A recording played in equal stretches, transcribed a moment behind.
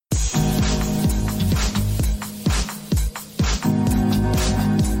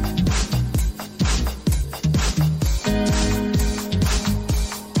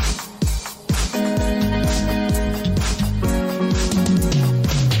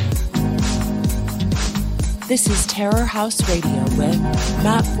This is Terror House Radio with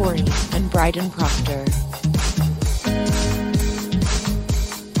Matt Forney and Bryden Proctor.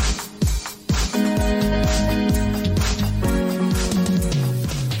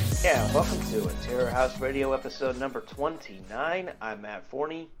 Yeah, welcome to it. Terror House Radio episode number 29. I'm Matt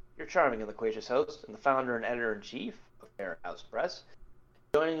Forney, your charming and loquacious host and the founder and editor-in-chief of Terror House Press.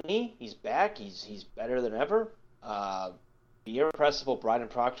 Joining me, he's back. He's better than ever. The irrepressible Bryden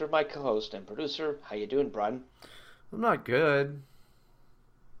Proctor, my co-host and producer. How you doing, Bryden? I'm not good.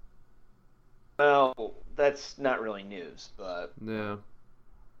 Well, that's not really news, but... Yeah.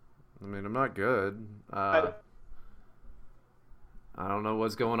 I mean, I'm not good. I don't know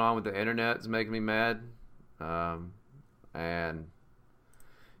what's going on with the internet. It's making me mad. And,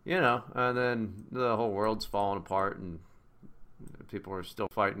 you know, and then the whole world's falling apart and people are still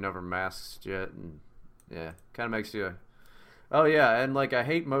fighting over masks yet. And, yeah, kind of makes you... Oh, yeah, and, like, I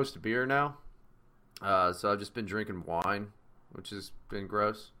hate most beer now. So I've just been drinking wine, which has been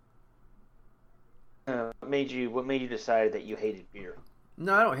gross. What made you decide that you hated beer?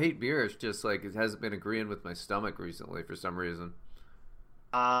 No, I don't hate beer. It's just, like, it hasn't been agreeing with my stomach recently for some reason.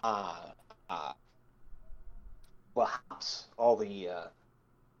 Well, hops. All the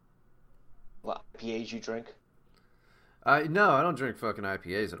IPAs you drink? No, I don't drink fucking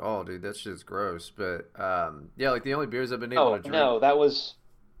IPAs at all, dude. That shit's gross. But yeah, like the only beers I've been able to drink. No, that was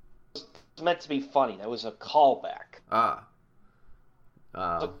meant to be funny. That was a callback. A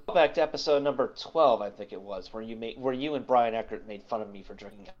callback to episode number 12, I think it was, where you and Brian Eckert made fun of me for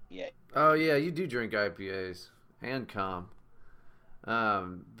drinking IPA. Oh yeah, you do drink IPAs and cum.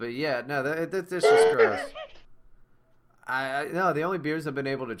 But yeah, no, that's just gross. No, the only beers I've been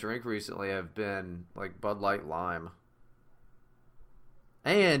able to drink recently have been like Bud Light Lime.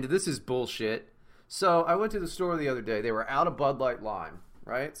 And this is bullshit. So I went to the store the other day. They were out of Bud Light Lime,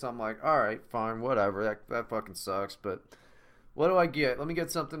 right? So I'm like, all right, fine, whatever. That fucking sucks. But what do I get? Let me get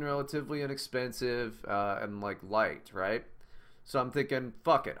something relatively inexpensive and like light, right? So I'm thinking,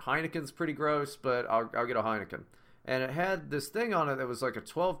 fuck it. Heineken's pretty gross, but I'll get a Heineken. And it had this thing on it that was like a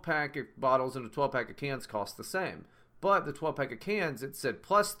 12-pack of bottles and a 12-pack of cans cost the same. But the 12-pack of cans, it said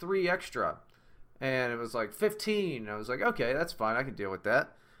plus 3 extra. And it was like 15. I was like, okay, that's fine. I can deal with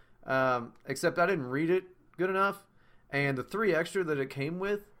that. Except I didn't read it good enough. And the 3 extra that it came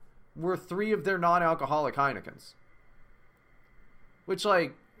with were 3 of their non-alcoholic Heinekens. Which,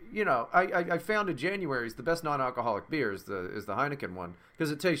 like, you know, I found in January is the best non-alcoholic beer is the Heineken one.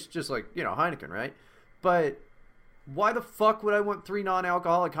 Because it tastes just like, you know, Heineken, right? But why the fuck would I want 3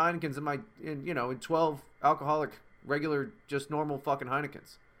 non-alcoholic Heinekens in 12 alcoholic, regular, just normal fucking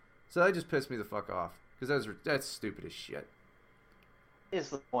Heinekens? So that just pissed me the fuck off. Because that's stupid as shit. Is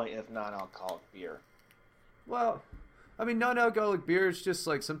the point of non-alcoholic beer? Well, I mean, non-alcoholic beer is just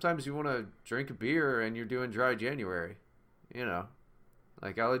like sometimes you want to drink a beer and you're doing dry January. You know.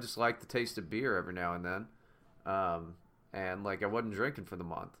 Like, I just like the taste of beer every now and then. And, like, I wasn't drinking for the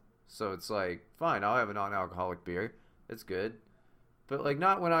month. So it's like, fine, I'll have a non-alcoholic beer. It's good. But, like,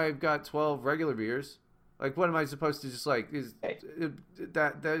 not when I've got 12 regular beers. Like, what am I supposed to just, like,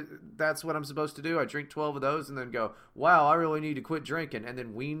 that's what I'm supposed to do? I drink 12 of those and then go, wow, I really need to quit drinking, and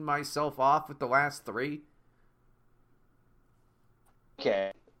then wean myself off with the last 3?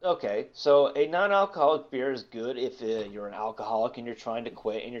 Okay. So a non-alcoholic beer is good if you're an alcoholic and you're trying to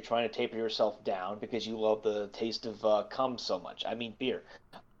quit and you're trying to taper yourself down because you love the taste of cum so much. I mean, beer.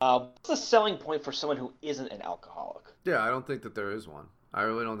 What's the selling point for someone who isn't an alcoholic? Yeah, I don't think that there is one. I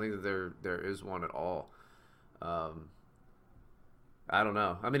really don't think that there is one at all. I don't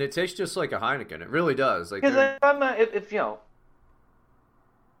know. I mean, it tastes just like a Heineken. It really does. Like, because if you know,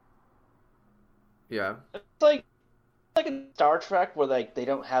 yeah, it's like in Star Trek where like they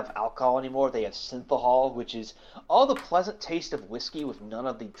don't have alcohol anymore. They have synthahol, which is all the pleasant taste of whiskey with none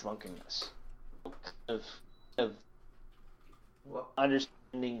of the drunkenness. Of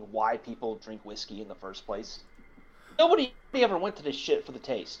understanding why people drink whiskey in the first place. Nobody ever went to this shit for the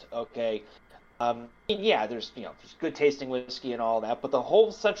taste. Okay. Yeah, there's good tasting whiskey and all that, but the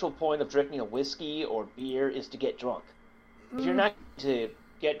whole central point of drinking a whiskey or beer is to get drunk. If you're not to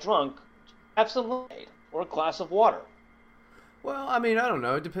get drunk, have some lemonade or a glass of water. Well, I mean, I don't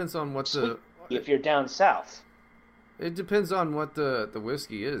know. It depends on what if you're down south. It depends on what the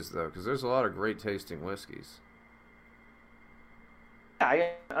whiskey is, though, because there's a lot of great tasting whiskeys. Yeah,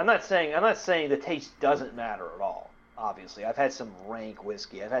 I'm not saying the taste doesn't matter at all. Obviously, I've had some rank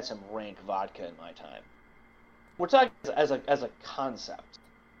whiskey. I've had some rank vodka in my time. We're talking as a concept.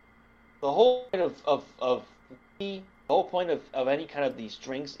 The whole point of whiskey, the whole point of any kind of these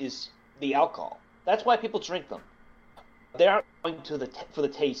drinks is the alcohol. That's why people drink them. They aren't going to for the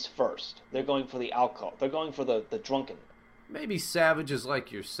taste first. They're going for the alcohol. They're going for the drunken. Maybe savages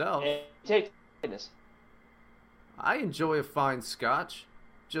like yourself. And take this. I enjoy a fine scotch,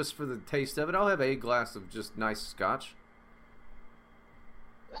 just for the taste of it. I'll have a glass of just nice scotch.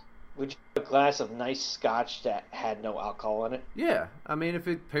 Would you have a glass of nice scotch that had no alcohol in it? Yeah, I mean, if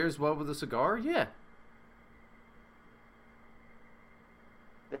it pairs well with a cigar, yeah.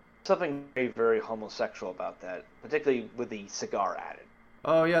 There's something very, very homosexual about that, particularly with the cigar added.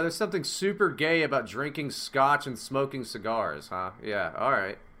 Oh, yeah, there's something super gay about drinking scotch and smoking cigars, huh? Yeah,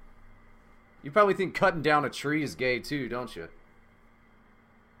 alright. You probably think cutting down a tree is gay too, don't you?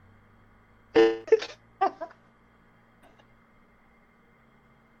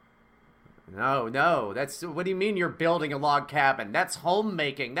 No, that's... What do you mean you're building a log cabin? That's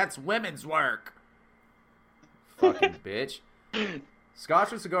homemaking. That's women's work. Fucking bitch.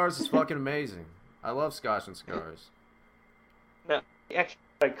 Scotch and cigars is fucking amazing. I love scotch and cigars. No, actually,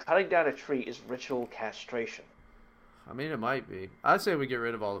 like, cutting down a tree is ritual castration. I mean, it might be. I'd say we get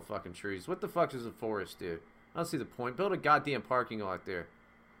rid of all the fucking trees. What the fuck does a forest do? I don't see the point. Build a goddamn parking lot there.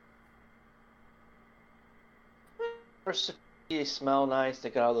 First, they smell nice. They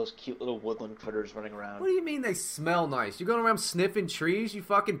got all those cute little woodland critters running around. What do you mean they smell nice? You going around sniffing trees, you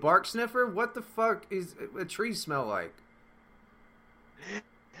fucking bark sniffer? What the fuck is a tree smell like?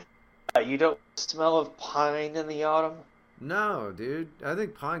 You don't smell of pine in the autumn? No, dude. I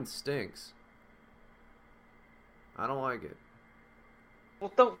think pine stinks. I don't like it.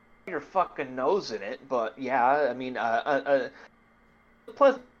 Well, don't put your fucking nose in it, but yeah, I mean, the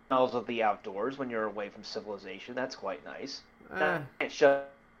pleasant smells of the outdoors when you're away from civilization, that's quite nice. I can't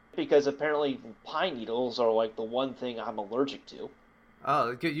shut because apparently pine needles are like the one thing I'm allergic to.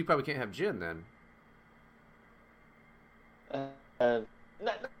 Oh, you probably can't have gin then.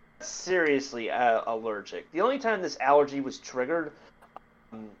 Not seriously allergic. The only time this allergy was triggered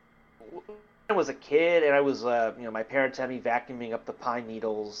when I was a kid and I was, my parents had me vacuuming up the pine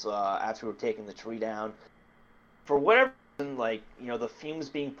needles after we were taking the tree down. For whatever reason, like, the fumes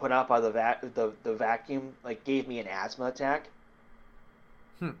being put out by the vacuum, like, gave me an asthma attack.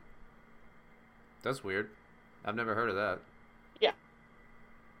 That's weird. I've never heard of that. Yeah.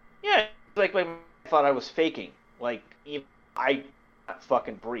 Yeah, like, my mom thought I was faking. Like, even I can't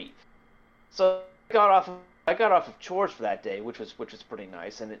fucking breathe. So I got off of chores for that day, which was pretty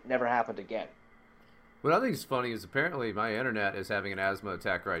nice, and it never happened again. What I think is funny is apparently my internet is having an asthma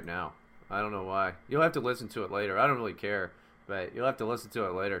attack right now. I don't know why. You'll have to listen to it later. I don't really care, but you'll have to listen to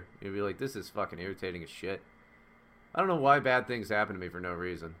it later. You'll be like, this is fucking irritating as shit. I don't know why bad things happen to me for no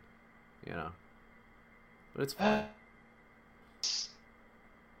reason. But it's fine.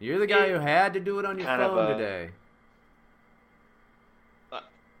 You're the guy who had to do it on your phone today.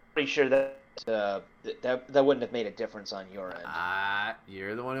 Pretty sure that wouldn't have made a difference on your end.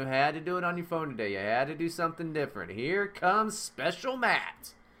 You're the one who had to do it on your phone today. You had to do something different. Here comes Special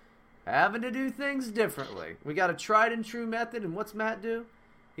Matt. Having to do things differently. We got a tried and true method, and what's Matt do?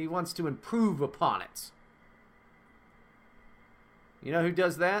 He wants to improve upon it. You know who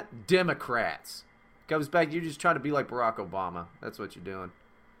does that? Democrats. Goes back, you just try to be like Barack Obama. That's what you're doing.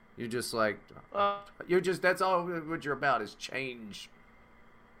 You're just like, that's all what you're about is change.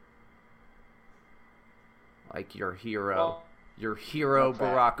 Like your hero. Your hero,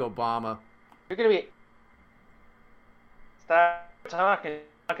 Barack Obama. You're going to be... Stop talking,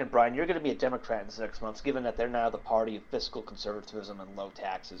 Brian. You're going to be a Democrat in 6 months, given that they're now the party of fiscal conservatism and low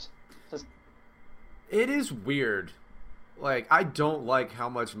taxes. It is weird. Like, I don't like how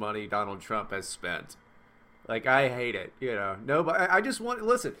much money Donald Trump has spent. Like, I hate it, No, but I just want...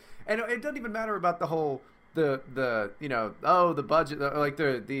 Listen, and it doesn't even matter about the whole... The budget, like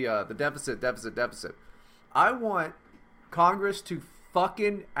the deficit. I want Congress to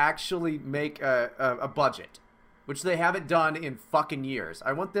fucking actually make a budget, which they haven't done in fucking years.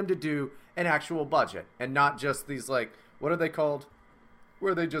 I want them to do an actual budget and not just these, like, what are they called?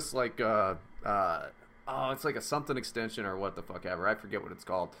 Where they just like, it's like a something extension or what the fuck ever. I forget what it's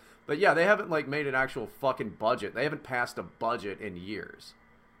called. But yeah, they haven't like made an actual fucking budget. They haven't passed a budget in years.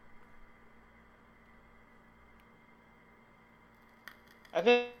 I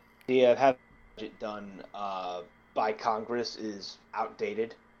think the idea of having a budget done by Congress is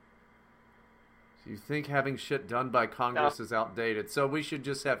outdated. So you think having shit done by Congress is outdated? So we should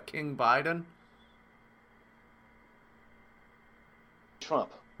just have King Biden?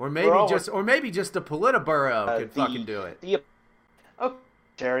 Trump. Or maybe just the Politburo could fucking do it.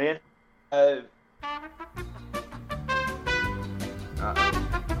 Tyrion.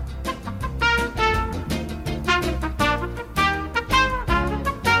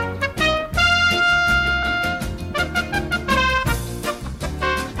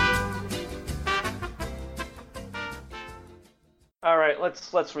 All right,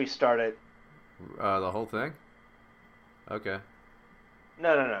 let's restart it. The whole thing? Okay.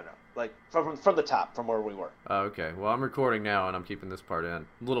 No. Like from the top, from where we were. Okay. Well, I'm recording now, and I'm keeping this part in. A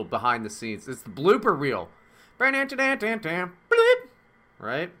little behind the scenes. It's the blooper reel. Bloop.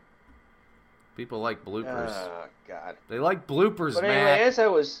 Right? People like bloopers. Oh God. They like bloopers, But man. anyway,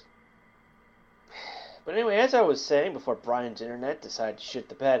 as I was saying before Brian's internet decided to shit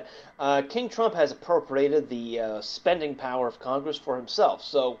the bed, King Trump has appropriated the spending power of Congress for himself.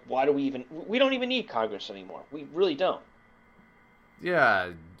 So why do we don't even need Congress anymore. We really don't.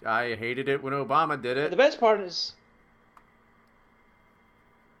 Yeah, I hated it when Obama did The it. best part is,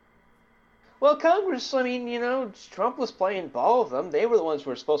 well, Congress, I mean, Trump was playing ball with them. They were the ones who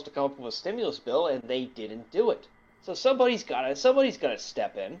were supposed to come up with a stimulus bill, and they didn't do it. So somebody's gotta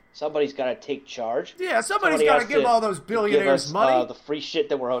step in. Somebody's gotta take charge. Yeah, somebody's Somebody got to has give all those give billionaires us money. the free shit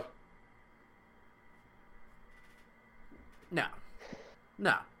that we're owed. No,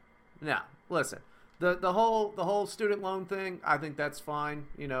 no, no. Listen, the whole student loan thing, I think that's fine.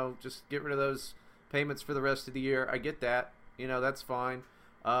 Just get rid of those payments for the rest of the year. I get that. That's fine.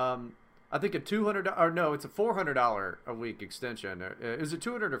 I think it's a $400 a week extension. Is it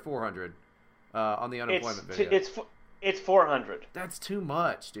 200 or 400 on the unemployment video? It's 400. That's too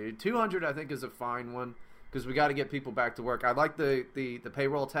much, dude. 200 I think is a fine one because we got to get people back to work. I like the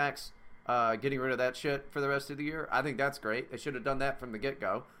payroll tax, getting rid of that shit for the rest of the year. I think that's great. They should have done that from the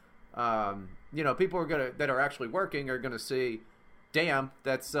get-go. People that are actually working are gonna see, damn,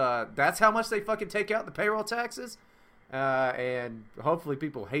 that's how much they fucking take out the payroll taxes, and hopefully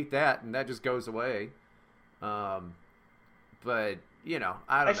people hate that and that just goes away. But I don't know.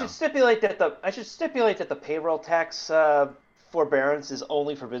 I should stipulate that the payroll tax forbearance is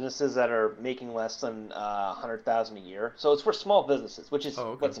only for businesses that are making less than 100,000 a year. So it's for small businesses, which is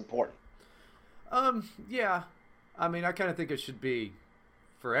what's important. Yeah, I mean, I kind of think it should be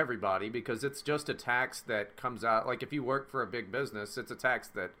for everybody because it's just a tax that comes out. Like if you work for a big business, it's a tax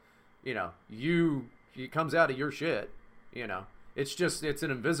that, it comes out of your shit. It's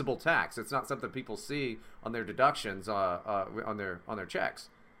an invisible tax. It's not something people see on their deductions, on their checks.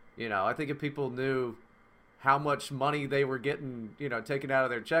 I think if people knew how much money they were getting, taken out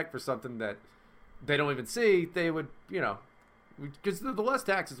of their check for something that they don't even see, they would, because the less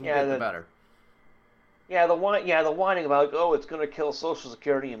taxes we get, the better. Yeah, the whining about, it's going to kill Social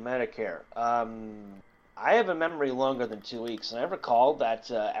Security and Medicare. I have a memory longer than 2 weeks, and I recall that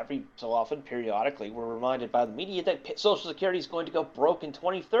every so often, periodically, we're reminded by the media that Social Security is going to go broke in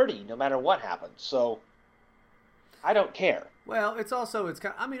 2030, no matter what happens. So, I don't care. Well,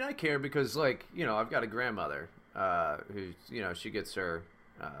 I care because, I've got a grandmother who, she gets her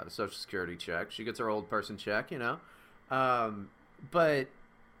Social Security check. She gets her old person check, but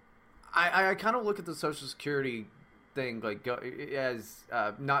I kind of look at the Social Security thing as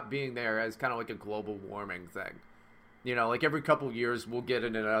not being there as kind of like a global warming thing. Like every couple of years we'll get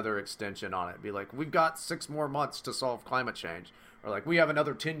another extension on it. Be like, we've got 6 more months to solve climate change, or like we have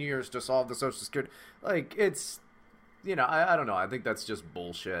another 10 years to solve the Social Security. Like it's, I don't know. I think that's just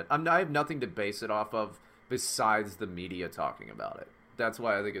bullshit. I have nothing to base it off of besides the media talking about it. That's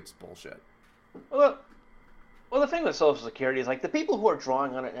why I think it's bullshit. Well, the thing with Social Security is, the people who are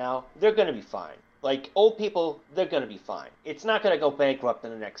drawing on it now, they're going to be fine. Like, old people, they're going to be fine. It's not going to go bankrupt in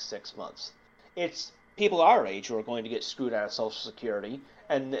the next 6 months. It's people our age who are going to get screwed out of Social Security,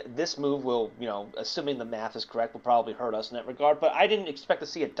 and this move will, assuming the math is correct, will probably hurt us in that regard. But I didn't expect to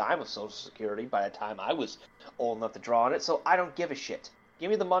see a dime of Social Security by the time I was old enough to draw on it, so I don't give a shit.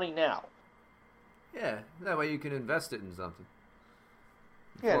 Give me the money now. Yeah, that way you can invest it in something.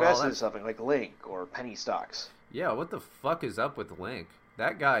 Yeah, invest in something like Link or penny stocks. Yeah, what the fuck is up with Link?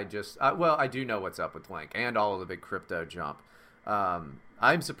 That guy just... I do know what's up with Link and all of the big crypto jump.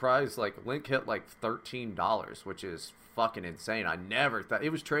 I'm surprised, Link hit, $13, which is fucking insane. I never thought... It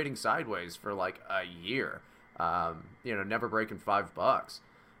was trading sideways for, a year. Never breaking $5.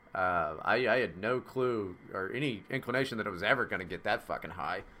 I had no clue or any inclination that it was ever going to get that fucking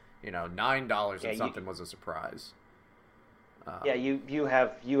high. $9 and something was a surprise. Yeah, you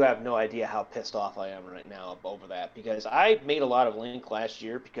have no idea how pissed off I am right now over that, because I made a lot of Link last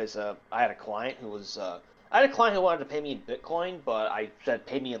year because I had a client who wanted to pay me in Bitcoin, but I said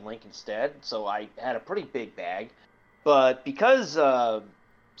pay me in Link instead, so I had a pretty big bag. But because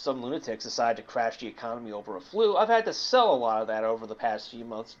some lunatics decided to crash the economy over a flu, I've had to sell a lot of that over the past few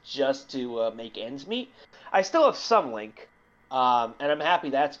months just to make ends meet. I still have some Link, and I'm happy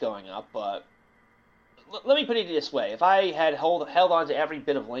that's going up, but let me put it this way. If I had held on to every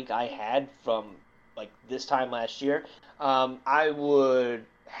bit of Link I had from, this time last year, I would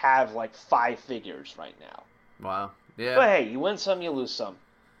have, 5 figures right now. Wow. Yeah. But hey, you win some, you lose some.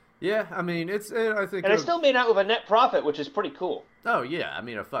 Yeah, I mean, I think. And I still made out with a net profit, which is pretty cool. Oh yeah, I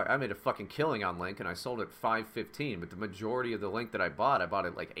mean, I made a fucking killing on Link, and I sold it $5.15. But the majority of the Link that I bought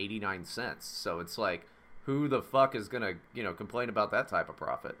at like 89 cents. So it's like, who the fuck is gonna complain about that type of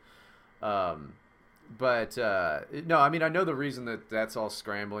profit? But no, I mean, I know the reason that's all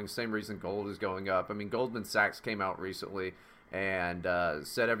scrambling. Same reason gold is going up. I mean, Goldman Sachs came out recently and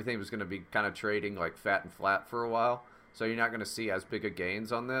said everything was going to be kind of trading like fat and flat for a while. So you're not going to see as big of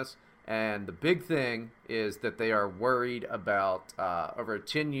gains on this. And the big thing is that they are worried about, over a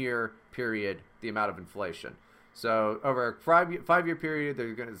 10-year period, the amount of inflation. So over a 5-year period,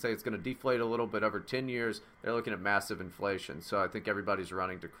 they're going to say it's going to deflate a little bit. Over 10 years, they're looking at massive inflation. So I think everybody's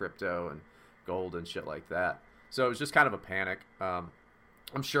running to crypto and gold and shit like that. So it was just kind of a panic.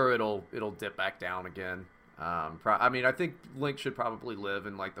 I'm sure it'll dip back down again. I mean, I think Link should probably live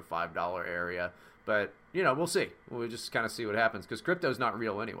in like the $5 area. But, we'll see. We'll just kind of see what happens. Because crypto's not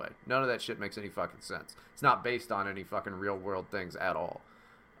real anyway. None of that shit makes any fucking sense. It's not based on any fucking real world things at all.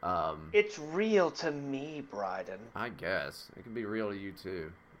 It's real to me, Bryden. I guess. It can be real to you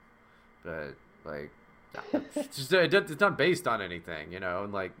too. But, like, it's not based on anything,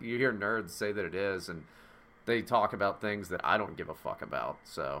 And, like, you hear nerds say that it is. And they talk about things that I don't give a fuck about.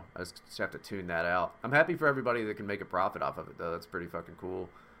 So I just have to tune that out. I'm happy for everybody that can make a profit off of it, though. That's pretty fucking cool.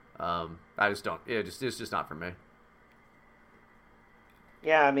 I just don't. It's just not for me.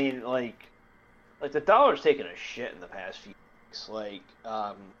 Yeah, I mean, like the dollar's taken a shit in the past few weeks. Like,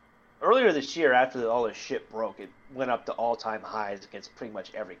 earlier this year, after all this shit broke, it went up to all-time highs against pretty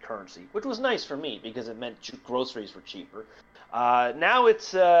much every currency, which was nice for me because it meant groceries were cheaper. Now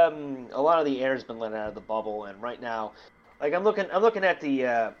it's a lot of the air has been let out of the bubble, and right now, like I'm looking at the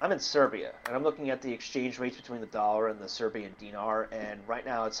I'm in Serbia, and I'm looking at the exchange rates between the dollar and the Serbian dinar, and right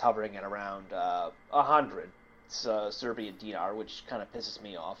now it's hovering at around 100 Serbian dinar, which kind of pisses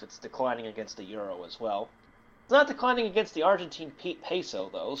me off. It's declining against the euro as well. It's not declining against the Argentine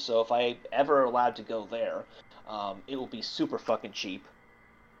peso though, so if I ever allowed to go there, it will be super fucking cheap.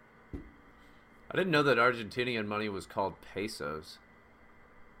 I didn't know that Argentinian money was called pesos.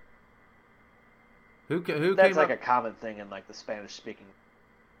 Who That's came like up? a common thing in like the Spanish speaking.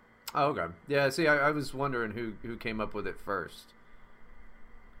 Oh, okay. Yeah, see, I was wondering who came up with it first.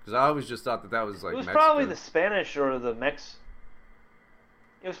 Because I always just thought that was like It was Mexican. probably the Spanish or the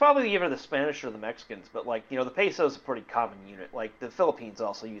It was probably either the Spanish or the Mexicans, but like, the peso is a pretty common unit. Like the Philippines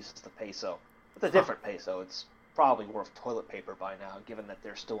also uses the peso. It's a different peso. It's probably worth toilet paper by now, given that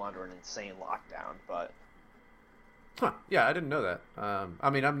they're still under an insane lockdown, but... Huh. Yeah, I didn't know that. I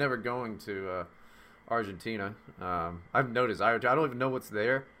mean, I'm never going to Argentina. I have no desire to. I don't even know what's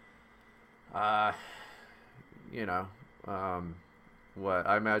there. What?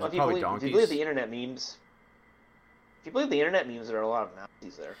 I imagine probably donkeys. If you believe the internet memes... If you believe the internet memes, there are a lot of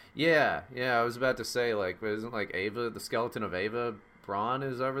Nazis there. Yeah, I was about to say, like, isn't like Ava, the skeleton of Ava Braun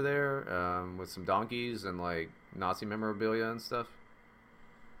is over there, with some donkeys and like Nazi memorabilia and stuff.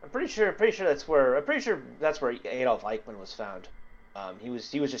 I'm pretty sure that's where Adolf Eichmann was found. He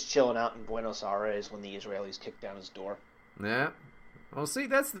was just chilling out in Buenos Aires when the Israelis kicked down his door. Yeah. Well, see,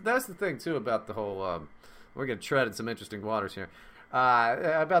 that's the thing too about the whole. We're gonna tread in some interesting waters here.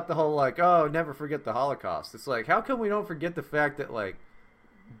 About the whole like, oh, never forget the Holocaust. It's like, how come we don't forget the fact that, like,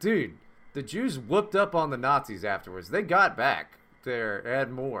 dude, the Jews whooped up on the Nazis afterwards. They got back there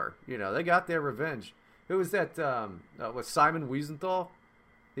and more. They got their revenge. Who was that? Was Simon Wiesenthal?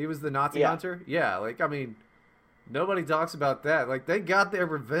 He was the Nazi hunter? Yeah, like, I mean, nobody talks about that. Like, they got their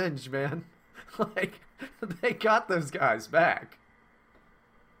revenge, man. Like, they got those guys back.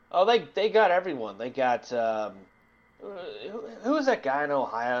 Oh, they got everyone. They got, who was that guy in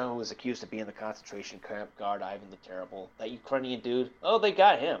Ohio who was accused of being the concentration camp guard, Ivan the Terrible? That Ukrainian dude? Oh, they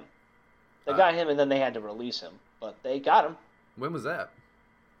got him. They got him, and then they had to release him. But they got him. When was that?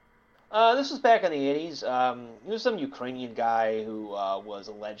 This was back in the 80s. He was some Ukrainian guy who was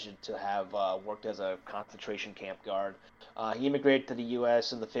alleged to have worked as a concentration camp guard. He immigrated to the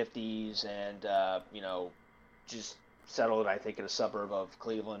U.S. in the 50s and, just settled, I think, in a suburb of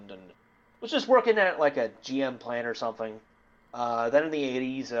Cleveland and was just working at, like, a GM plant or something. Then in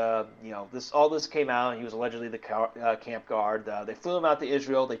the 80s, all this came out. He was allegedly the camp guard. They flew him out to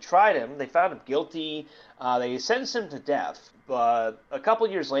Israel. They tried him. They found him guilty. They sentenced him to death. But a couple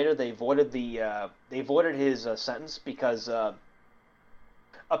years later, they voided his sentence because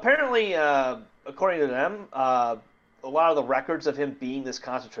apparently, according to them, a lot of the records of him being this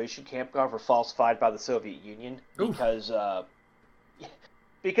concentration camp guard were falsified by the Soviet Union because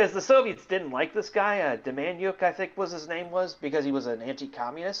because the Soviets didn't like this guy, Demyanjuk, I think was his name was, because he was an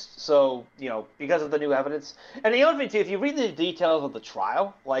anti-communist. So, because of the new evidence. And the other thing too, if you read the details of the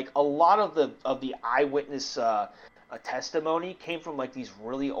trial, like a lot of the eyewitness testimony came from like these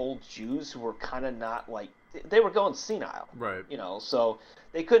really old Jews who were kind of not like they were going senile, Right. So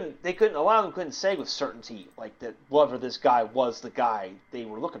they couldn't a lot of them couldn't say with certainty like that whether this guy was the guy they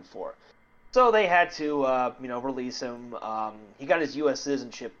were looking for. So they had to, release him. He got his U.S.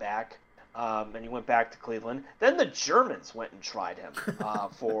 citizenship back, and he went back to Cleveland. Then the Germans went and tried him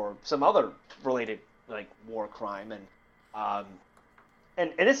for some other related, like, war crime.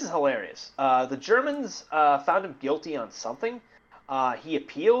 And this is hilarious. The Germans found him guilty on something. He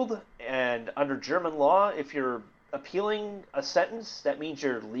appealed, and under German law, if you're appealing a sentence, that means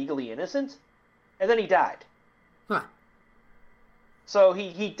you're legally innocent. And then he died. Huh. So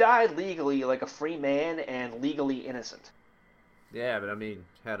he died legally like a free man and legally innocent. Yeah, but I mean,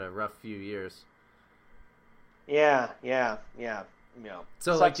 had a rough few years. Yeah.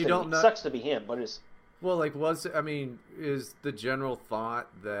 So like you don't know. Sucks to be him, but it's. Well, like is the general thought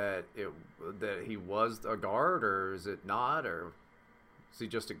that he was a guard, or is it not, or is he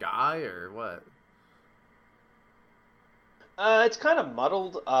just a guy, or what? It's kind of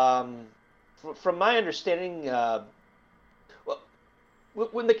muddled. From my understanding,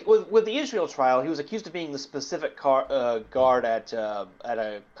 with the Israel trial, he was accused of being the specific guard at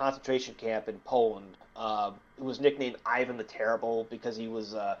a concentration camp in Poland. Who was nicknamed Ivan the Terrible because he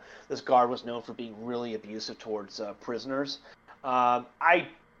was this guard was known for being really abusive towards prisoners. I'm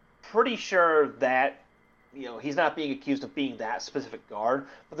pretty sure that he's not being accused of being that specific guard,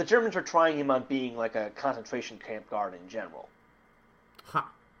 but the Germans were trying him on being like a concentration camp guard in general. Huh.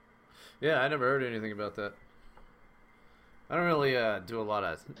 Yeah, I never heard anything about that. I don't really do a lot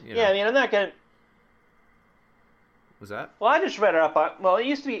of. Yeah, I mean, I'm not gonna. Was that? Well, I just read it up. It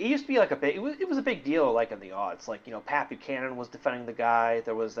used to be like a big. It was a big deal, like in the odds. Like Pat Buchanan was defending the guy.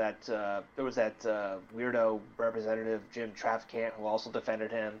 There was that weirdo representative Jim Traficant who also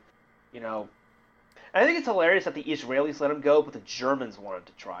defended him. And I think it's hilarious that the Israelis let him go, but the Germans wanted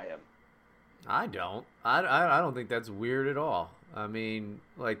to try him. I don't. I don't think that's weird at all. I mean,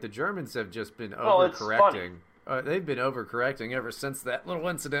 like the Germans have just been overcorrecting. They've been overcorrecting ever since that little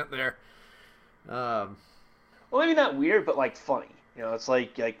incident there. Well, maybe not weird, but like funny. It's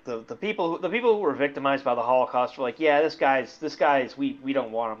like the people who were victimized by the Holocaust were like, yeah, this guy's we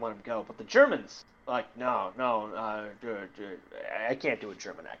don't want him, let him go. But the Germans like, no, I can't do a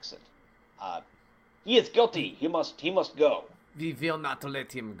German accent. He is guilty. He must go. We will not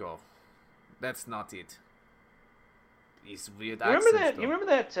let him go. That's not it. It's weird. You remember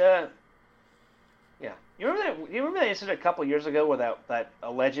that? Yeah. You remember that incident a couple years ago where that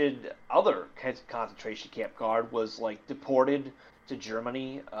alleged other concentration camp guard was like deported to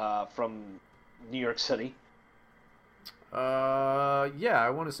Germany from New York City? Yeah,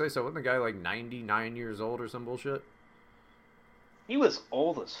 I want to say so. Wasn't the guy like 99 years old or some bullshit? He was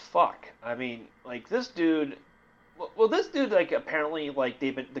old as fuck. I mean, like this dude. Well, this dude like apparently like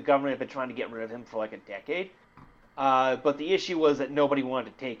the government had been trying to get rid of him for like a decade. But the issue was that nobody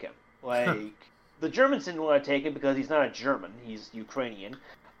wanted to take him. Like. The Germans didn't want to take him because he's not a German. He's Ukrainian.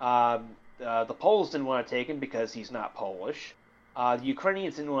 The Poles didn't want to take him because he's not Polish. The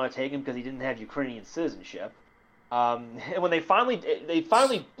Ukrainians didn't want to take him because he didn't have Ukrainian citizenship. And when they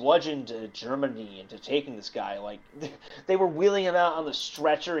finally bludgeoned Germany into taking this guy, like they were wheeling him out on the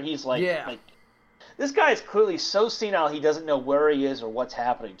stretcher. He's like, this guy is clearly so senile he doesn't know where he is or what's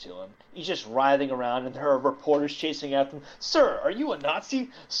happening to him. He's just writhing around, and there are reporters chasing after him. Sir, are you a Nazi?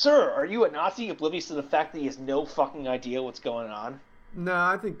 Sir, are you a Nazi? Oblivious to the fact that he has no fucking idea what's going on. No,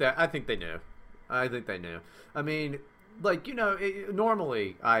 I think they knew. I mean, like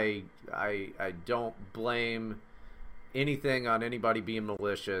normally I don't blame anything on anybody being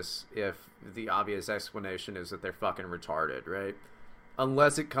malicious if the obvious explanation is that they're fucking retarded, right?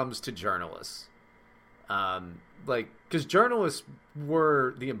 Unless it comes to journalists. Because journalists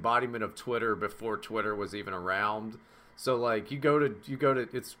were the embodiment of Twitter before Twitter was even around. So like you go to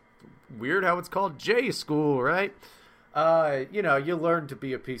it's weird how it's called J school, right? You learn to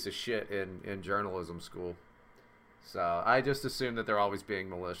be a piece of shit in journalism school. So I just assume that they're always being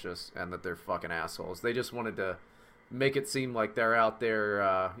malicious and that they're fucking assholes. They just wanted to make it seem like they're out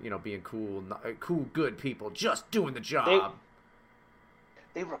there, being cool, good people, just doing the job.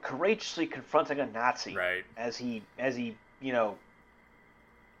 They were courageously confronting a Nazi, right? As he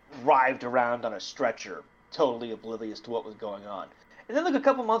writhed around on a stretcher, totally oblivious to what was going on. And then, like a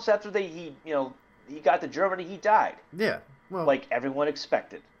couple months after he got to Germany, he died. Yeah, well, like everyone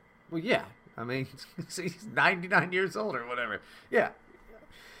expected. Well, yeah. I mean, he's 99 years old or whatever. Yeah,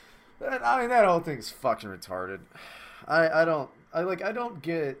 I mean, that whole thing's fucking retarded. I don't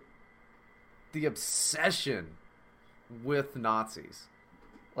get the obsession with Nazis.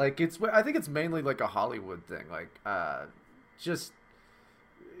 Like, I think it's mainly like a Hollywood thing. Like, just,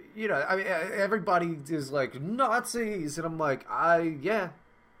 you know, I mean, everybody is like Nazis, and I'm like, yeah,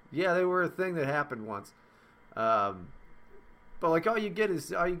 they were a thing that happened once. But like, all you get is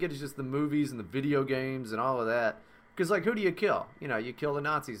just the movies and the video games and all of that. Because like, who do you kill? You know, you kill the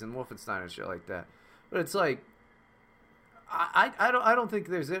Nazis in Wolfenstein and shit like that. But it's like, I don't think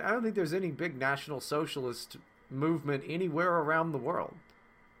there's any big National Socialist movement anywhere around the world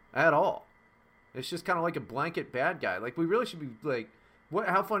at all. It's just kind of like a blanket bad guy. Like, we really should be like,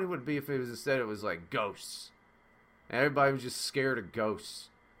 how funny would it be if it was instead it was like ghosts, and everybody was just scared of ghosts.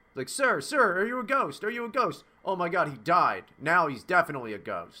 Like, sir, are you a ghost? Are you a ghost? Oh my God, he died. Now he's definitely a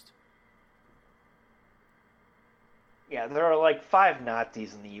ghost. Yeah, there are like 5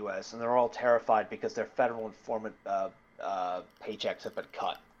 Nazis in the U.S., and they're all terrified because their federal informant paychecks have been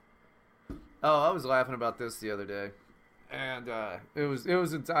cut. Oh, I was laughing about this the other day, and I was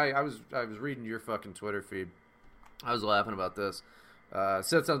reading your fucking Twitter feed. I was laughing about this.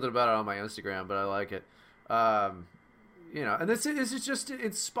 Said something about it on my Instagram, but I like it. You know, and this is just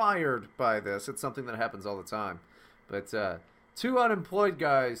inspired by this. It's something that happens all the time. But 2 unemployed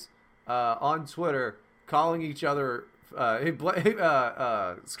guys on Twitter calling each other,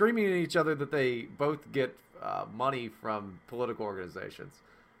 screaming at each other that they both get money from political organizations.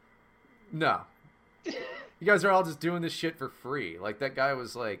 No. You guys are all just doing this shit for free. Like, that guy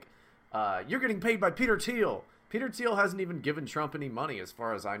was like, you're getting paid by Peter Thiel. Peter Thiel hasn't even given Trump any money, as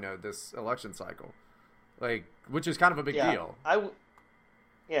far as I know, this election cycle. Like, which is kind of a big deal.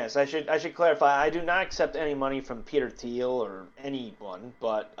 Yes, I should clarify. I do not accept any money from Peter Thiel or anyone,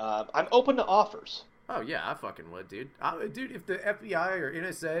 but I'm open to offers. Oh, yeah, I fucking would, dude. Dude, if the FBI or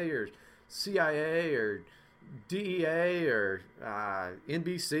NSA or CIA or DEA or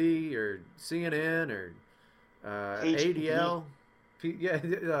NBC or CNN or ADL,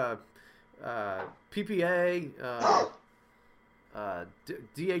 PPA,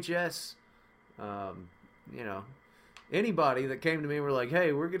 DHS, you know, anybody that came to me and were like,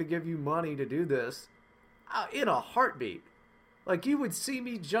 hey, we're going to give you money to do this, in a heartbeat. Like, you would see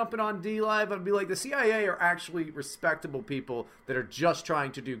me jumping on DLive and be like, the CIA are actually respectable people that are just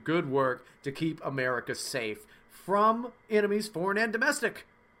trying to do good work to keep America safe from enemies, foreign and domestic.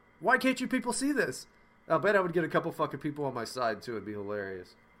 Why can't you people see this? I'll bet I would get a couple fucking people on my side, too. It'd be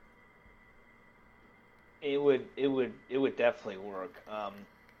hilarious. It would definitely work.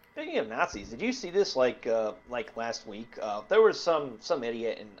 Speaking of Nazis, did you see this like last week? There was some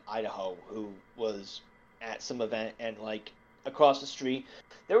idiot in Idaho who was at some event, and like across the street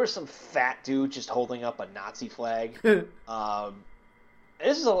there was some fat dude just holding up a Nazi flag. This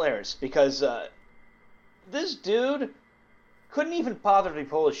is hilarious because this dude couldn't even bother to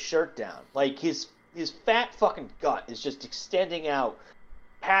pull his shirt down. Like, his fat fucking gut is just extending out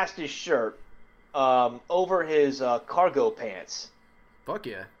past his shirt, over his cargo pants. Fuck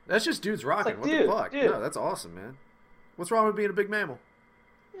yeah. That's just dudes rocking. Like, what dude, the fuck? dude. No, that's awesome, man. What's wrong with being a big mammal?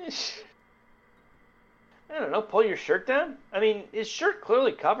 I don't know, pull your shirt down? I mean, his shirt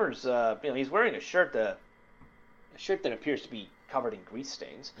clearly covers, he's wearing a shirt that appears to be covered in grease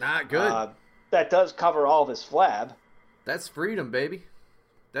stains. Not good. That does cover all of his flab. That's freedom, baby.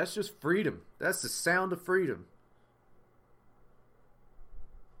 That's just freedom. That's the sound of freedom.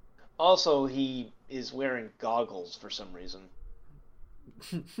 Also, he is wearing goggles for some reason.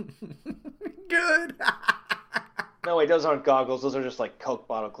 Good. No, wait, those aren't goggles. Those are just like Coke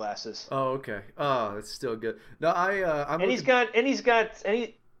bottle glasses. Oh, okay. Oh, that's still good. No, he's got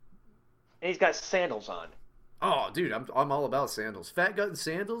sandals on. Oh, dude, I'm all about sandals. Fat gut and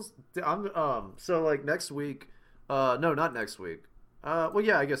sandals. So like next week. No, not next week. Well,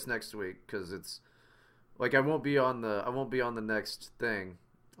 yeah, I guess next week, because it's like I won't be on the next thing,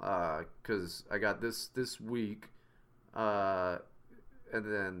 because I got this week, and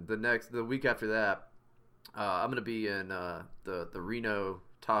then the week after that, I'm gonna be in the Reno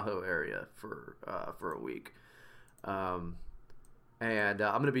Tahoe area for a week, and I'm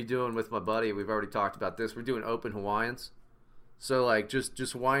gonna be doing with my buddy. We've already talked about this. We're doing open Hawaiians, so like just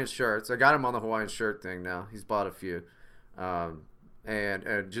Hawaiian shirts. I got him on the Hawaiian shirt thing now. He's bought a few,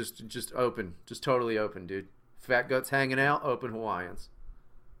 and just open, just totally open, dude. Fat guts hanging out, open Hawaiians.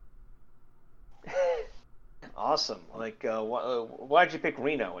 Awesome. Like, why'd you pick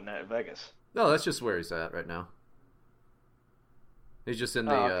Reno and not Vegas? No, that's just where he's at right now. He's just in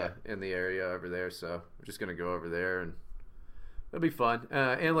the in the area over there, so we're just gonna go over there, and it'll be fun.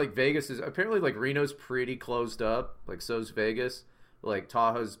 And like Vegas is apparently, like, Reno's pretty closed up, like so's Vegas, Like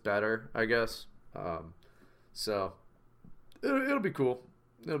Tahoe's better, I guess. So it'll be cool.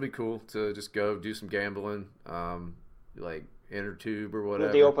 It'll be cool to just go do some gambling, like Inner Tube or whatever.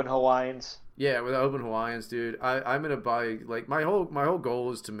 With the Open Hawaiians. Yeah, with the Open Hawaiians, dude. I'm gonna buy, like, my whole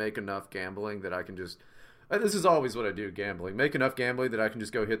goal is to make enough gambling that I can just. This is always what I do, gambling. Make enough gambling that I can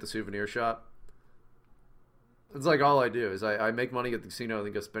just go hit the souvenir shop. It's like all I do is I make money at the casino and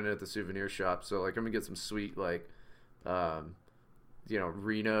then go spend it at the souvenir shop. So like I'm gonna get some sweet like,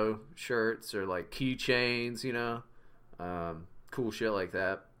 Reno shirts or like keychains, cool shit like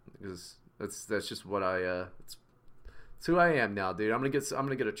that. Because that's just what it's who I am now, dude. I'm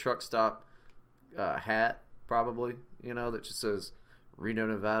gonna get a truck stop hat probably, that just says Reno,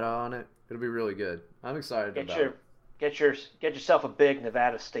 Nevada on it. It'll be really good. I'm excited about it. Get yourself a big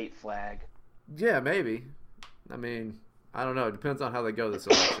Nevada state flag. Yeah, maybe. I mean, I don't know. It depends on how they go this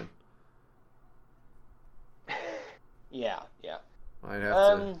election. Yeah. I'd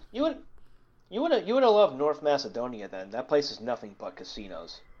have to. You would have loved North Macedonia then. That place is nothing but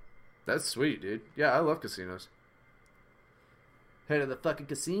casinos. That's sweet, dude. Yeah, I love casinos. Head of the fucking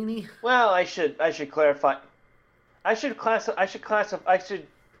casino. Well, I should clarify. I should put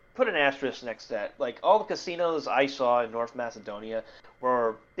an asterisk next to that. Like all the casinos I saw in North Macedonia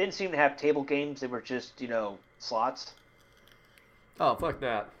didn't seem to have table games. They were just slots. Oh, fuck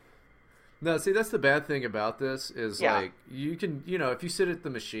that. No, see, that's the bad thing about this is, like, you can, if you sit at the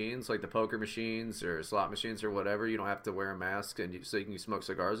machines, like the poker machines or slot machines or whatever, you don't have to wear a mask so you can smoke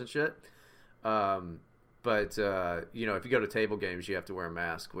cigars and shit. But if you go to table games, you have to wear a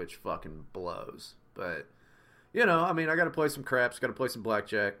mask, which fucking blows. But, I mean, I got to play some craps, got to play some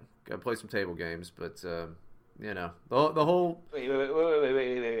blackjack, got to play some table games, but, the whole...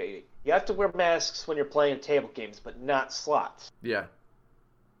 Wait. You have to wear masks when you're playing table games, but not slots. Yeah.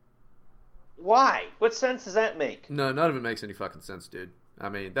 Why? What sense does that make? No, none of it makes any fucking sense, dude. I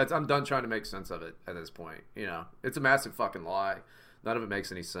mean, I'm done trying to make sense of it at this point. It's a massive fucking lie. None of it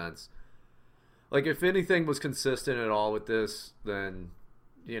makes any sense. Like, if anything was consistent at all with this, then,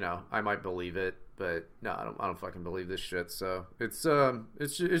 I might believe it. But no, I don't fucking believe this shit. So it's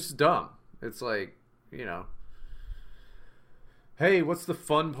just dumb. It's like, hey, what's the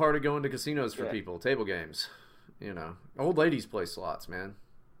fun part of going to casinos for people? Table games. Old ladies play slots, man.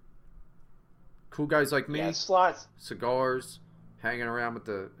 Cool guys like me, slots, cigars, hanging around at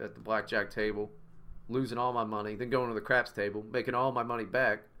the blackjack table, losing all my money, then going to the craps table, making all my money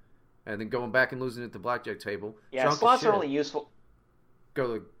back, and then going back and losing at the blackjack table. Yeah, slots are only useful.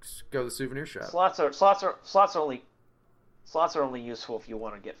 Go to the souvenir shop. Slots are only useful if you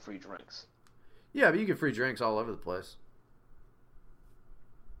want to get free drinks. Yeah, but you get free drinks all over the place.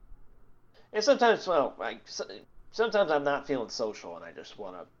 And sometimes, sometimes I'm not feeling social and I just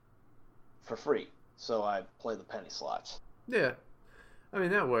want to for free, so I play the penny slots. Yeah, I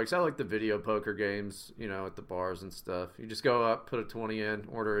mean that works. I like the video poker games, at the bars and stuff. You just go up, put a 20 in,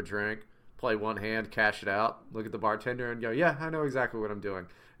 order a drink, play one hand, cash it out, look at the bartender and go, yeah, I know exactly what I'm doing.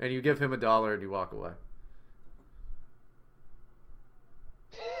 And you give him $1 and you walk away.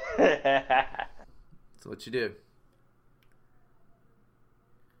 That's what you do.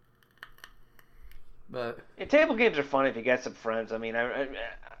 But table games are fun if you get some friends. I mean, I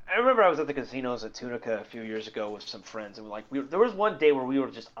remember I was at the casinos at Tunica a few years ago with some friends, and there was one day where we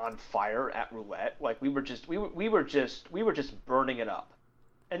were just on fire at roulette. Like we were just burning it up.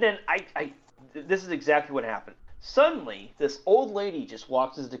 And then this is exactly what happened. Suddenly, this old lady just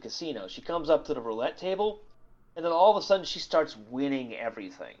walks into the casino. She comes up to the roulette table, and then all of a sudden she starts winning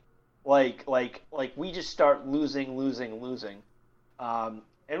everything. Like we just start losing.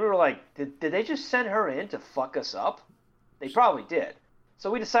 And we were like, did they just send her in to fuck us up? They probably did.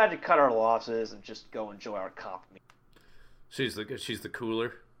 So we decided to cut our losses and just go enjoy our comp meal. She's the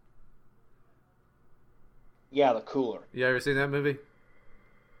cooler. Yeah, the cooler. You ever seen that movie?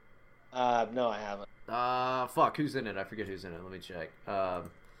 No, I haven't. Fuck, who's in it? I forget who's in it. Let me check.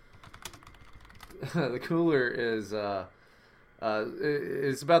 The cooler is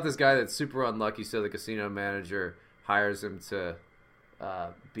it's about this guy that's super unlucky, so the casino manager hires him to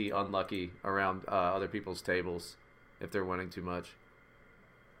be unlucky around other people's tables if they're winning too much.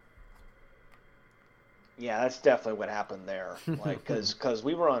 Yeah, that's definitely what happened there. Like, because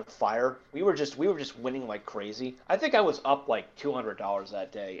we were on fire. We were just winning like crazy. I think I was up like $200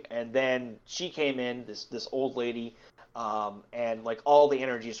 that day, and then she came in, this old lady, and like all the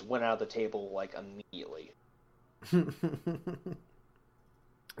energy just went out of the table like immediately.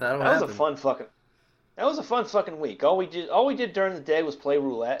 That was a fun fucking week. All we did during the day was play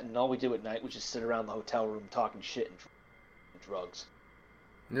roulette, and all we did at night was just sit around the hotel room talking shit and drugs.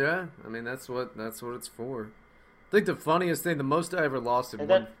 Yeah, I mean that's what it's for. I think the funniest thing, the most I ever lost in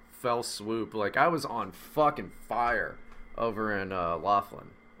one fell swoop, like I was on fucking fire over in Laughlin,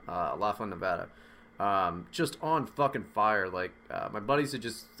 Nevada. Just on fucking fire. Like my buddies had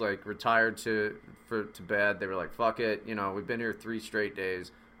just like retired to bed. They were like, "Fuck it, you know, we've been here 3 straight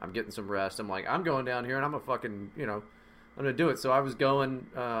days. I'm getting some rest." I'm like, I'm going down here and I'm gonna fucking, you know, I'm gonna do it. So I was going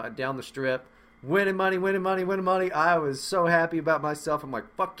down the strip, winning money. I was so happy about myself. I'm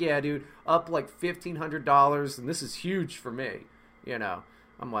like, fuck yeah, dude, up like $1,500, and this is huge for me. You know,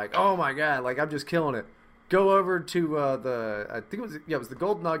 I'm like, oh my god, like I'm just killing it. Go over to I think it was the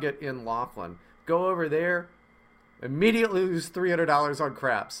Gold Nugget in Laughlin. Go over there, immediately lose $300 on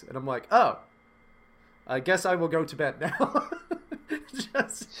craps, and I'm like, oh, I guess I will go to bed now.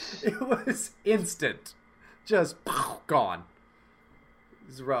 It was instant, just gone. It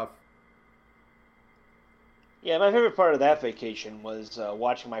was rough. Yeah, my favorite part of that vacation was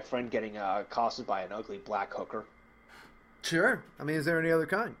watching my friend getting accosted by an ugly black hooker. Sure. I mean, is there any other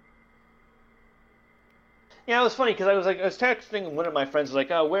kind? Yeah, it was funny because I was texting one of my friends, like,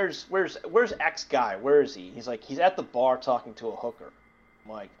 "Oh, where's X guy? Where is he?" He's like, "He's at the bar talking to a hooker."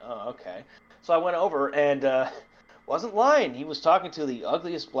 I'm like, "Oh, okay." So I went over and wasn't lying. He was talking to the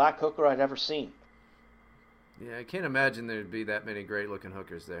ugliest black hooker I'd ever seen. Yeah, I can't imagine there'd be that many great-looking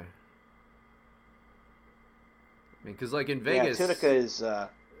hookers there. I mean, because like in Vegas, yeah, Tunica is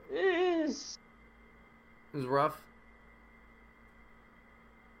it was rough.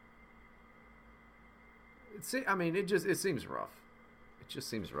 I mean, it seems rough. It just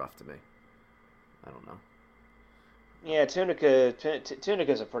seems rough to me. I don't know. Yeah,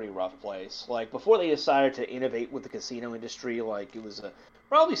 Tunica's a pretty rough place. Like, before they decided to innovate with the casino industry, like, it was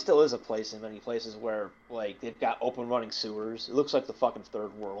probably still is a place in many places where, like, they've got open running sewers. It looks like the fucking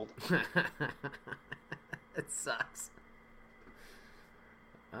third world. It sucks.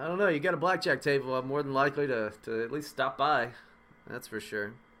 I don't know. You got a blackjack table, I'm more than likely to at least stop by. That's for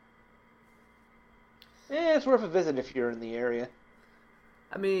sure. Yeah, it's worth a visit if you're in the area.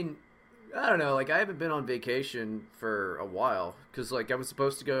 I mean, I don't know. Like, I haven't been on vacation for a while because, like, I was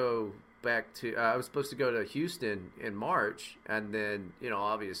supposed to go to Houston in March, and then, you know,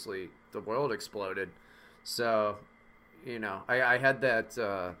 obviously the world exploded. So, you know, I had that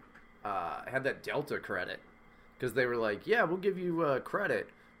Delta credit because they were like, "Yeah, we'll give you credit,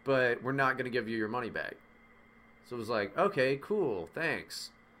 but we're not going to give you your money back." So it was like, okay, cool,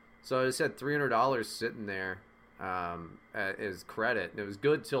 thanks. So I just had $300 sitting there as credit, and it was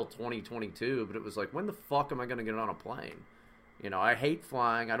good till 2022. But it was like, when the fuck am I going to get on a plane? You know, I hate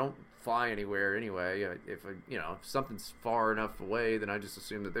flying. I don't fly anywhere anyway. If something's far enough away, then I just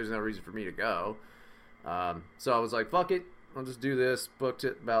assume that there's no reason for me to go. So I was like, fuck it, I'll just do this. Booked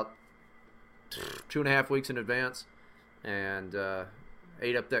it about 2.5 weeks in advance, and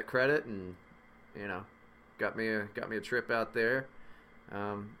ate up that credit, and you know, got me a trip out there.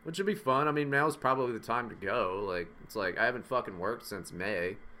 Which would be fun. I mean, now's probably the time to go. Like, it's like I haven't fucking worked since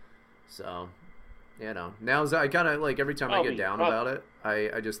May, so you know, now's I kind of like every time I get down about it,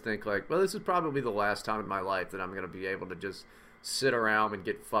 I just think like, well, this is probably the last time in my life that I'm gonna be able to just sit around and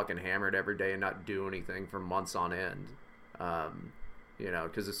get fucking hammered every day and not do anything for months on end. You know,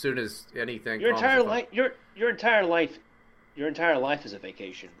 because as soon as anything, your entire life is a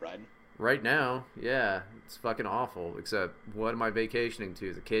vacation, Brian. Right now, yeah, it's fucking awful. Except, what am I vacationing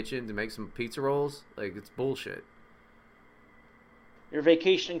to? The kitchen to make some pizza rolls? Like, it's bullshit. You're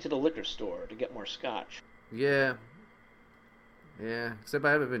vacationing to the liquor store to get more scotch. Yeah. Yeah, except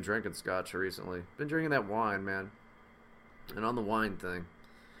I haven't been drinking scotch recently. Been drinking that wine, man. And on the wine thing,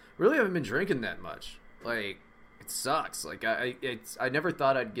 really haven't been drinking that much. Like, it sucks. Like, I never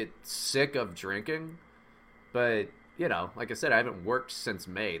thought I'd get sick of drinking, but you know, like I said, I haven't worked since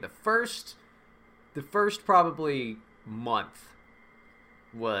May. The first probably month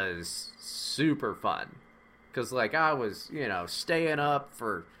was super fun. Because, like, I was, you know, staying up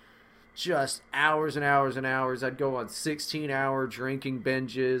for just hours and hours and hours. I'd go on 16-hour drinking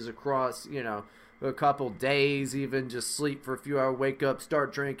binges across, you know, a couple days even. Just sleep for a few hours, wake up,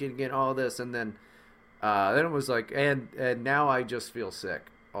 start drinking again, all this. And then it was like, and now I just feel sick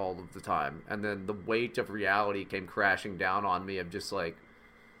all of the time. And then the weight of reality came crashing down on me of just like,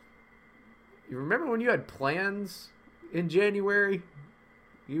 you remember when you had plans in January?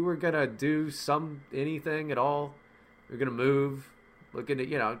 You were gonna do anything at all. You're gonna move, looking at,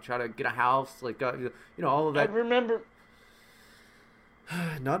 you know, try to get a house, like, you know, all of that. I remember.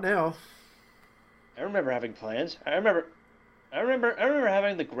 Not now. I remember having plans. I remember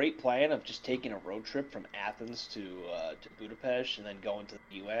having the great plan of just taking a road trip from Athens to Budapest, and then going to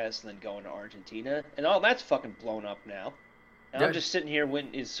the U.S., and then going to Argentina, and all that's fucking blown up now. And Yeah. I'm just sitting here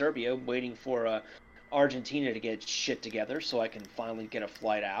in Serbia waiting for Argentina to get shit together so I can finally get a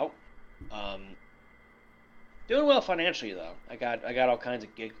flight out. Um, Doing well financially though. I got all kinds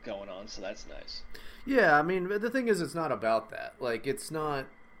of gigs going on, so that's nice. Yeah, I mean, the thing is, it's not about that. Like, it's not.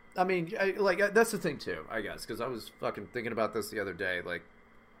 I mean, that's the thing too, I guess, because I was fucking thinking about this the other day. Like,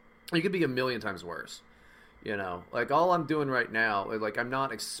 it could be a million times worse. You know, like all I'm doing right now, like I'm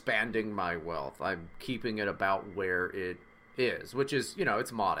not expanding my wealth. I'm keeping it about where it is, which is, you know,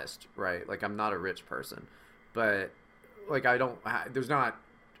 it's modest, right? Like I'm not a rich person, but like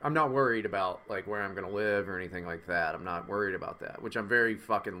I'm not worried about like where I'm going to live or anything like that. I'm not worried about that, which I'm very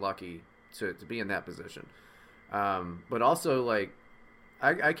fucking lucky to be in that position. But also like,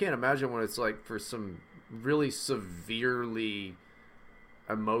 I can't imagine what it's like for some really severely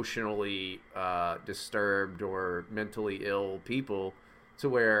emotionally disturbed or mentally ill people to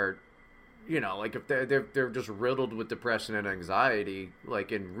where, you know, like if they're just riddled with depression and anxiety,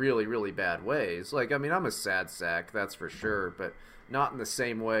 like in really, really bad ways. Like, I mean, I'm a sad sack, that's for sure, but not in the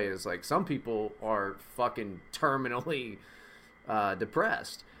same way as like some people are fucking terminally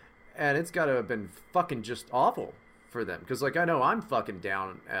depressed. And it's got to have been fucking just awful for them. Because, like, I know I'm fucking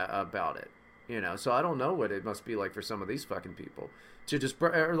down about it, you know? So I don't know what it must be like for some of these fucking people. To just,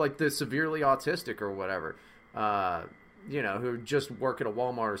 or like the severely autistic or whatever, you know, who just work at a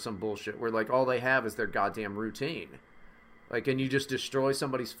Walmart or some bullshit where, like, all they have is their goddamn routine. Like, and you just destroy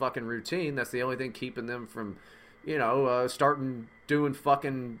somebody's fucking routine. That's the only thing keeping them from, you know, starting doing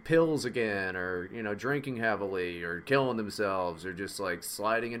fucking pills again, or, you know, drinking heavily, or killing themselves, or just like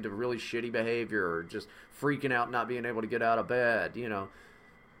sliding into really shitty behavior, or just freaking out not being able to get out of bed. You know,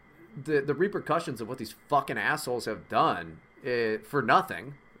 the repercussions of what these fucking assholes have done for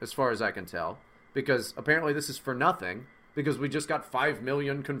nothing, as far as I can tell, because apparently this is for nothing, because we just got 5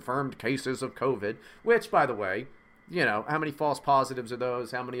 million confirmed cases of COVID, which, by the way, you know, how many false positives are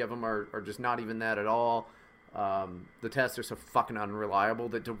those? How many of them are just not even that at all? The tests are so fucking unreliable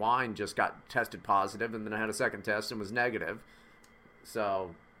that DeWine just got tested positive and then had a second test and was negative.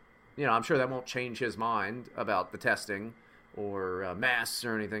 So, you know, I'm sure that won't change his mind about the testing or masks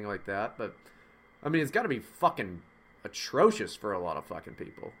or anything like that. But, I mean, it's got to be fucking atrocious for a lot of fucking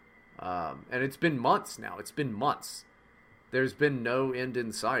people. And it's been months now. It's been months. There's been no end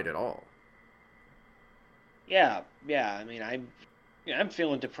in sight at all. Yeah. I mean, I'm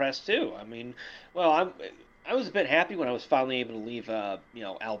feeling depressed too. I mean, well, I was a bit happy when I was finally able to leave, you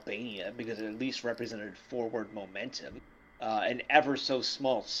know, Albania, because it at least represented forward momentum, an ever so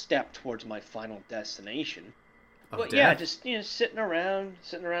small step towards my final destination. But yeah, just, you know, sitting around.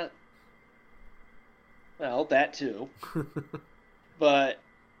 Well, that too. but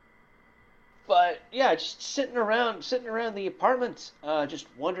yeah, just sitting around the apartment, just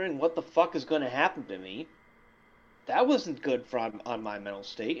wondering what the fuck is going to happen to me. That wasn't good on my mental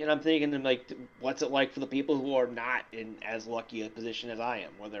state, and I'm thinking, like, what's it like for the people who are not in as lucky a position as I am,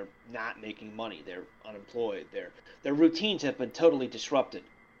 where they're not making money, they're unemployed, their routines have been totally disrupted,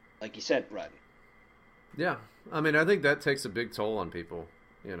 like you said, Brett. Yeah, I mean, I think that takes a big toll on people,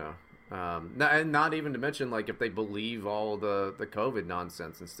 you know, and not even to mention, like, if they believe all the COVID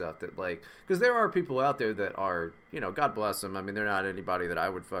nonsense and stuff, that, like, because there are people out there that are, you know, God bless them. I mean, they're not anybody that I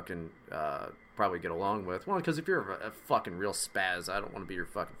would fucking probably get along with. One, because if you're a fucking real spaz, I don't want to be your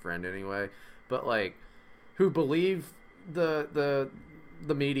fucking friend anyway. But, like, who believe the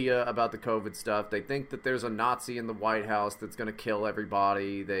media about the COVID stuff. They think that there's a Nazi in the White House that's going to kill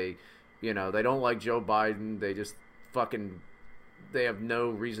everybody. They, you know, they don't like Joe Biden. They just fucking, they have no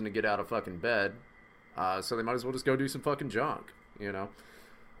reason to get out of fucking bed. So they might as well just go do some fucking junk, you know.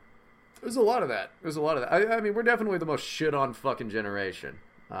 There's a lot of that. I mean, we're definitely the most shit on fucking generation.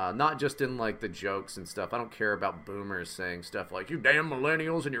 Not just in, like, the jokes and stuff. I don't care about boomers saying stuff like, you damn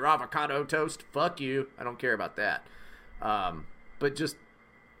millennials and your avocado toast. Fuck you. I don't care about that. But just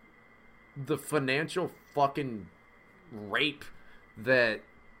the financial fucking rape that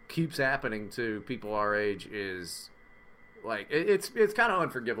keeps happening to people our age is, like, it's kind of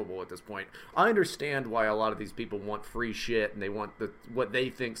unforgivable at this point. I understand why a lot of these people want free shit and they want what they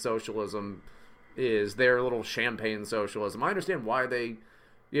think socialism is, their little champagne socialism. I understand why they,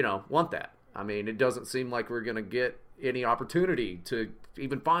 you know, want that. I mean, it doesn't seem like we're going to get any opportunity to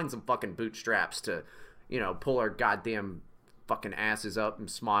even find some fucking bootstraps to, you know, pull our goddamn fucking asses up and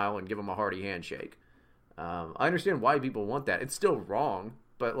smile and give them a hearty handshake. I understand why people want that. It's still wrong,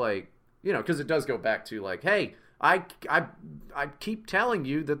 but, like, you know, because it does go back to, like, hey, I keep telling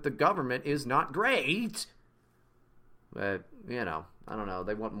you that the government is not great. But, you know, I don't know.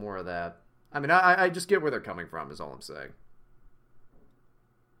 They want more of that. I mean, I just get where they're coming from is all I'm saying.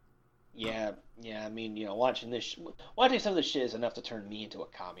 Yeah, I mean, you know, watching some of this shit is enough to turn me into a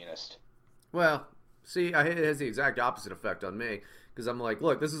communist. Well, See, it has the exact opposite effect on me because I'm like,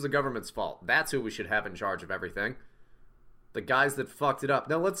 look, this is the government's fault. That's who we should have in charge of everything. The guys that fucked it up.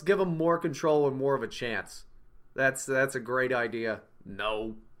 Now let's give them more control and more of a chance. That's a great idea.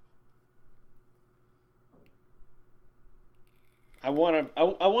 No. I want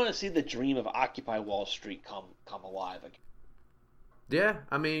to see the dream of Occupy Wall Street come alive again. Yeah,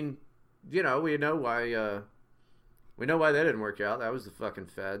 I mean, we know why that didn't work out. That was the fucking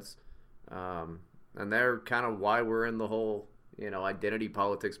feds. And they're kind of why we're in the whole, identity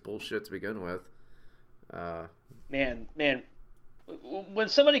politics bullshit to begin with. Man, when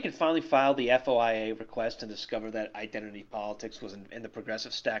somebody can finally file the FOIA request and discover that identity politics was in the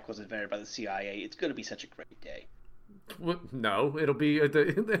progressive stack was invented by the CIA, it's going to be such a great day. No, it'll be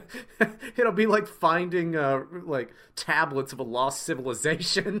it'll be like finding like tablets of a lost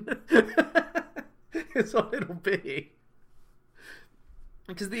civilization. Is what it'll be.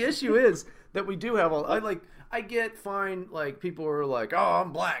 Because the issue is that we do have I get fine, like, people are like, oh,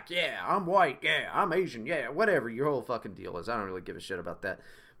 I'm black, yeah, I'm white, yeah, I'm Asian, yeah, whatever your whole fucking deal is. I don't really give a shit about that.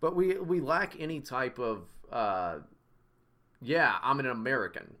 But we lack any type of, yeah, I'm an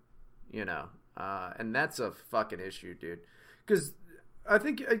American, and that's a fucking issue, dude. Because I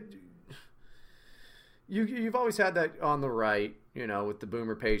think you've always had that on the right, with the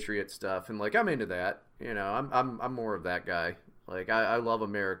boomer patriot stuff, and like I'm into that. I'm more of that guy. Like I love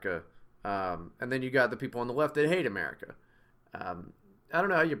America, and then you got the people on the left that hate America. I don't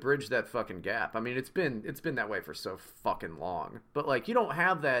know how you bridge that fucking gap. I mean, it's been that way for so fucking long. But like, you don't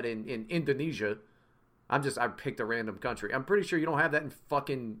have that in Indonesia. I picked a random country. I'm pretty sure you don't have that in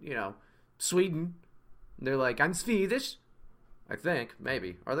fucking Sweden. They're like, I'm Swedish. I think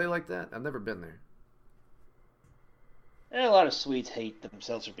maybe are they like that? I've never been there. And a lot of Swedes hate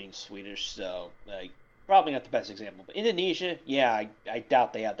themselves for being Swedish, so like probably not the best example. But Indonesia, yeah, I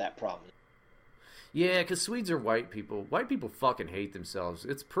doubt they have that problem. Yeah, because Swedes are white people. White people fucking hate themselves.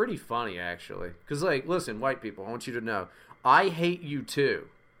 It's pretty funny, actually. Because, like, listen, white people, I want you to know, I hate you too.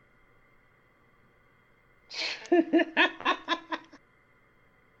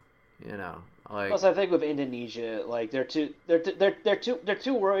 Like. Plus, I think with Indonesia, like they're too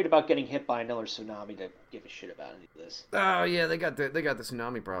worried about getting hit by another tsunami to give a shit about any of this. Oh yeah, they got the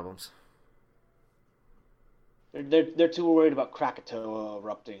tsunami problems. They're too worried about Krakatoa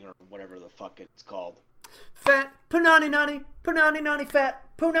erupting or whatever the fuck it's called. Fat punani nani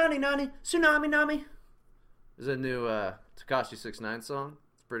fat punani nani tsunami nami. There's a new Tekashi 6ix9ine song.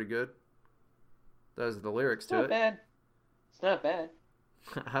 It's pretty good. Those are the lyrics to it. Not bad. It's not bad.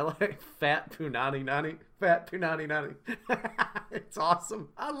 I like Fat Punani Nani. Fat Punani Nani. It's awesome.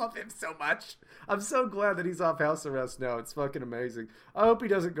 I love him so much. I'm so glad that he's off house arrest now. It's fucking amazing. I hope he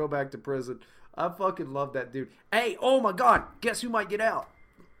doesn't go back to prison. I fucking love that dude. Hey, oh my god, guess who might get out?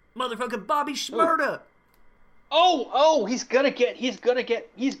 Motherfucking Bobby Shmurda. Oh, he's gonna get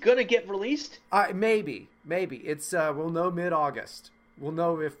released? Maybe. It's we'll know mid-August. We'll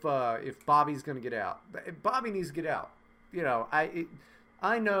know if Bobby's gonna get out. Bobby needs to get out.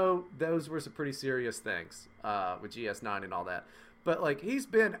 I know those were some pretty serious things with GS9 and all that. But, like, he's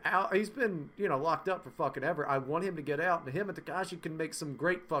been locked up for fucking ever. I want him to get out, and him and Tekashi can make some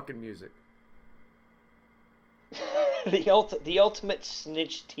great fucking music. the ultimate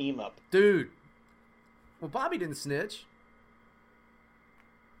snitch team up. Dude. Well, Bobby didn't snitch.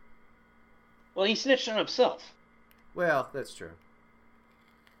 Well, he snitched on himself. Well, that's true.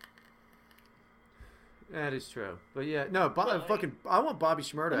 That is true. But yeah, no, I want Bobby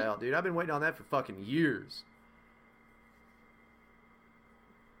Shmurda out, dude. I've been waiting on that for fucking years.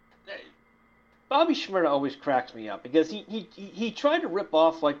 Bobby Shmurda always cracks me up because he tried to rip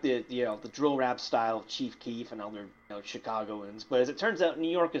off like the drill rap style of Chief Keef and other Chicagoans, but as it turns out, New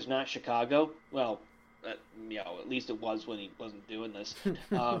York is not Chicago. Well, at least it was when he wasn't doing this.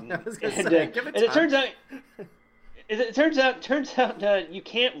 It turns out you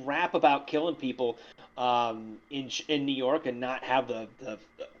can't rap about killing people in New York and not have the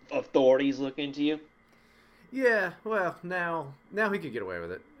authorities look into you. Yeah, well, now he could get away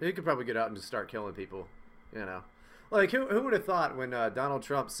with it. He could probably get out and just start killing people, Like, who would have thought when Donald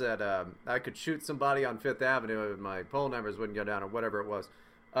Trump said I could shoot somebody on Fifth Avenue and my poll numbers wouldn't go down or whatever it was.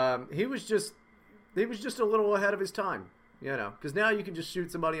 He was just a little ahead of his time, because now you can just shoot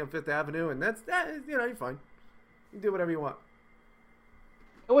somebody on Fifth Avenue and that's you're fine. You can do whatever you want.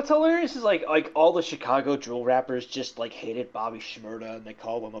 What's hilarious is like all the Chicago drill rappers just like hated Bobby Shmurda and they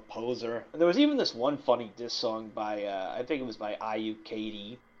called him a poser. And there was even this one funny diss song by I think it was by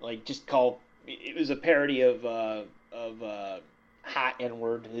IUKD, like just called. It was a parody of Hot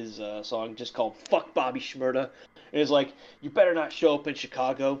N-Word, his song just called "Fuck Bobby Shmurda." And it's like, you better not show up in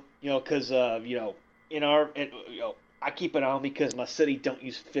Chicago, because I keep it on because my city don't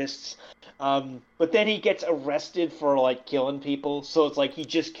use fists. But then he gets arrested for like killing people, so it's like he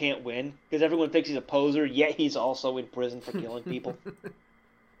just can't win because everyone thinks he's a poser, yet he's also in prison for killing people.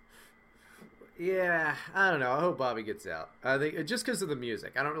 Yeah, I don't know. I hope Bobby gets out. I think just because of the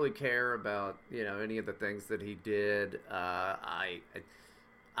music. I don't really care about any of the things that he did. I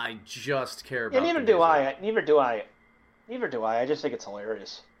just care about. Yeah, neither do I. Neither do I. Neither do I. I just think it's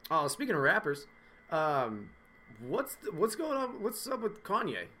hilarious. Oh, speaking of rappers, what's going on? What's up with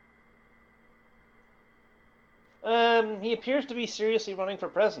Kanye? He appears to be seriously running for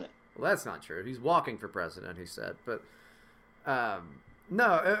president. Well, that's not true. He's walking for president, he said. But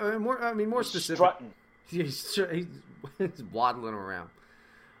no, more specific. Strutting. He's waddling around.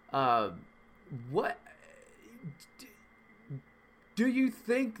 What do you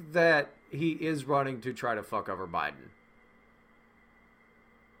think that he is running to try to fuck over Biden?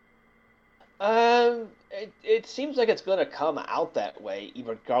 It seems like it's going to come out that way,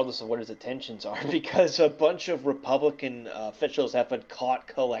 regardless of what his intentions are, because a bunch of Republican officials have been caught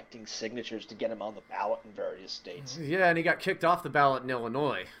collecting signatures to get him on the ballot in various states. Yeah, and he got kicked off the ballot in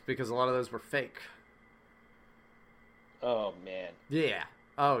Illinois because a lot of those were fake. Oh man. Yeah.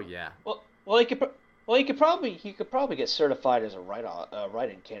 Oh yeah. Well, he could probably get certified as a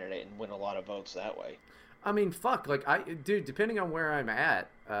write-in candidate and win a lot of votes that way. I mean, fuck, like dude, depending on where I'm at,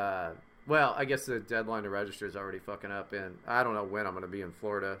 well, I guess the deadline to register is already fucking up, and I don't know when I'm going to be in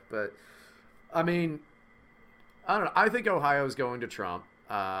Florida, but I mean, I don't know. I think Ohio's going to Trump.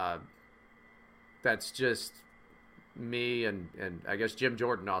 That's just me, and I guess Jim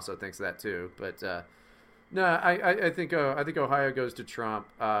Jordan also thinks that too. But no, I think Ohio goes to Trump.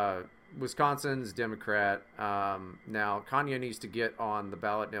 Wisconsin's Democrat. Now Kanye needs to get on the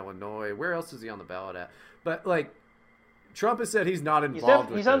ballot in Illinois. Where else is he on the ballot at? But like, Trump has said he's not involved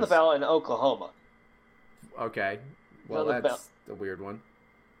with this. He's on the ballot in Oklahoma. Okay. Well, that's a weird one.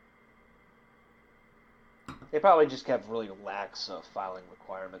 They probably just have really lax filing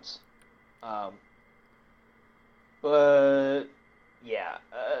requirements. But yeah,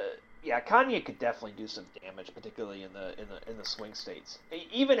 Kanye could definitely do some damage, particularly in the swing states,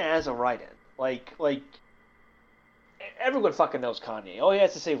 even as a write-in. Like everyone fucking knows Kanye. All he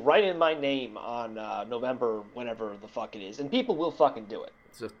has to say, write in my name on November, whenever the fuck it is, and people will fucking do it.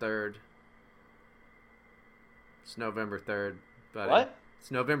 It's the 3rd. It's November 3rd, buddy. What? It's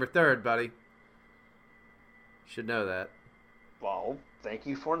November 3rd, buddy. Should know that. Well, thank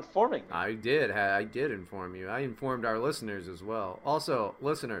you for informing me. I did inform you. I informed our listeners as well. Also,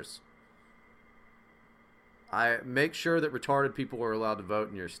 listeners, I make sure that retarded people are allowed to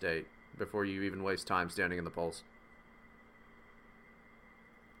vote in your state before you even waste time standing in the polls.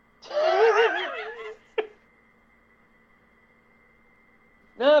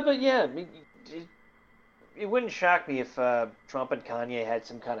 No, but yeah, it wouldn't shock me if Trump and Kanye had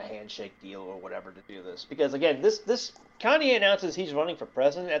some kind of handshake deal or whatever to do this. Because again, this Kanye announces he's running for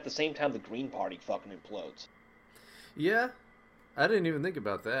president at the same time the Green Party fucking implodes. Yeah, I didn't even think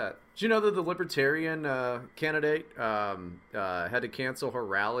about that. Did you know that the Libertarian candidate had to cancel her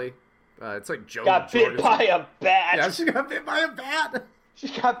rally? It's like Joe got bit by a bat. Yeah, she got bit by a bat. She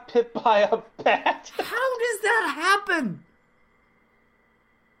got bit by a bat. How does that happen?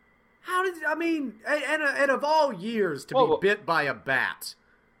 And of all years to be bit by a bat.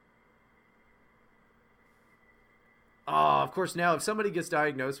 Oh, of course, now if somebody gets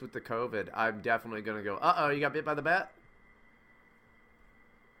diagnosed with the COVID, I'm definitely going to go, uh-oh, you got bit by the bat?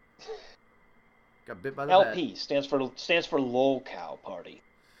 Got bit by the bat. LP stands for Lol Cow Party.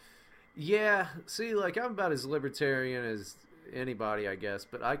 Yeah, see, like, I'm about as libertarian as anybody, I guess,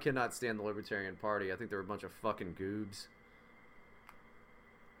 but I cannot stand the Libertarian Party. I think they're a bunch of fucking goobs.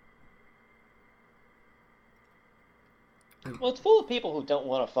 Well, it's full of people who don't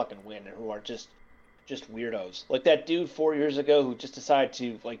want to fucking win and who are just weirdos. Like that dude 4 years ago who just decided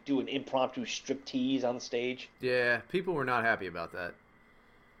to like do an impromptu striptease on stage. Yeah, people were not happy about that.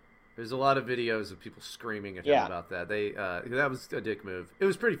 There's a lot of videos of people screaming at him about that. That was a dick move. It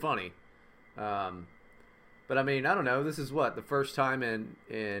was pretty funny. But I mean, I don't know. This is the first time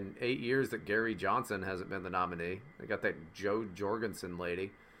in 8 years that Gary Johnson hasn't been the nominee. They got that Joe Jorgensen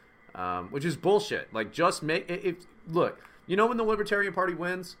lady, which is bullshit. Like, just look. You know when the Libertarian Party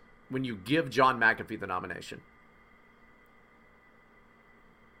wins? When you give John McAfee the nomination.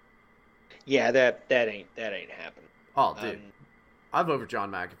 Yeah, that ain't happening. Oh, dude. I vote for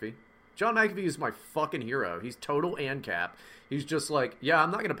John McAfee. John McAfee is my fucking hero. He's total ANCAP. He's just like, yeah,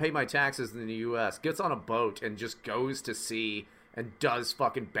 I'm not going to pay my taxes in the U.S. Gets on a boat and just goes to sea and does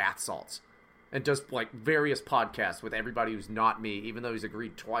fucking bath salts. and does like various podcasts with everybody who's not me, even though he's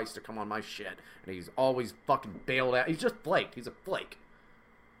agreed twice to come on my shit, and he's always fucking bailed out. He's just flake. He's a flake.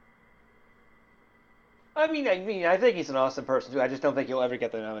 I mean, I think he's an awesome person too. I just don't think he'll ever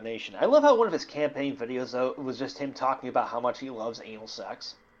get the nomination. I love how one of his campaign videos though was just him talking about how much he loves anal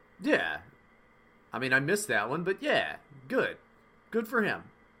sex. Yeah, I mean, I missed that one, but yeah, good for him.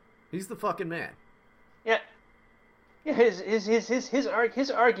 He's the fucking man. Yeah. Yeah, his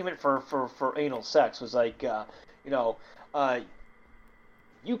argument for anal sex was like,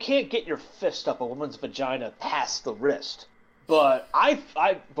 you can't get your fist up a woman's vagina past the wrist, but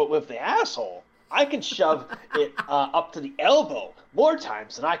but with the asshole, I can shove it up to the elbow more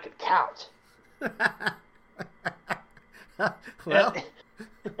times than I could count. Well,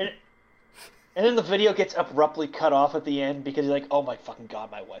 and then the video gets abruptly cut off at the end because he's like, oh my fucking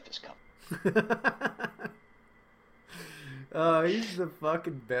god, my wife is coming. Oh, he's the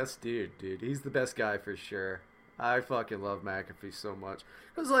fucking best dude. He's the best guy for sure. I fucking love McAfee so much.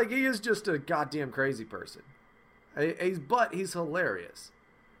 Because, like, he is just a goddamn crazy person. But he's hilarious.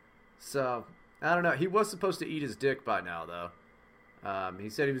 So, I don't know. He was supposed to eat his dick by now, though. He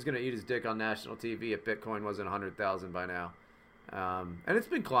said he was going to eat his dick on national TV if Bitcoin wasn't 100,000 by now. And it's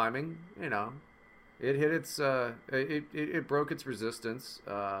been climbing, you know. It hit its, it broke its resistance.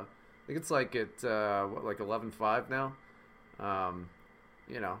 I think it's like at, like 11.5 now?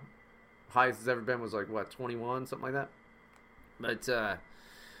 You know, highest it's ever been was like, what, 21, something like that? But,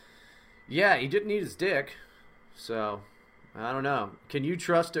 yeah, he didn't eat his dick, so, I don't know. Can you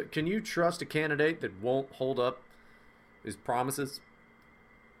trust a candidate that won't hold up his promises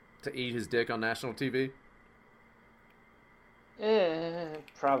to eat his dick on national TV?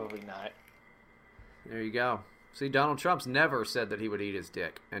 Probably not. There you go. See, Donald Trump's never said that he would eat his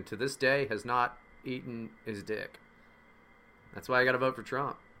dick, and to this day has not eaten his dick. That's why I got to vote for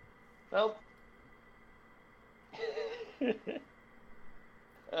Trump. Well,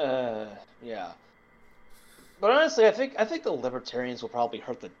 yeah. But honestly, I think the libertarians will probably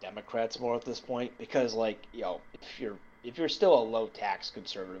hurt the Democrats more at this point because, like, you know, if you're still a low tax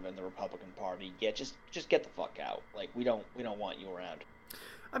conservative in the Republican Party, yeah, just get the fuck out. Like, we don't want you around.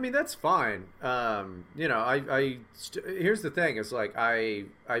 I mean, that's fine. You know, here's the thing: is like I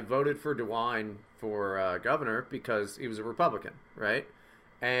voted for DeWine for governor because he was a Republican, right?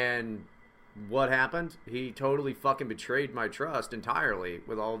 And what happened? He totally fucking betrayed my trust entirely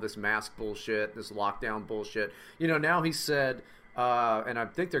with all this mask bullshit, this lockdown bullshit. You know, now he said, and I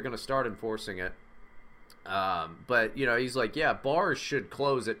think they're going to start enforcing it. But you know, he's like, yeah, bars should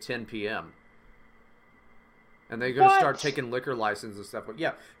close at 10 p.m. And they're going to start taking liquor licenses and stuff.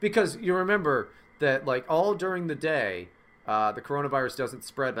 Yeah, because you remember that, like, all during the day, the coronavirus doesn't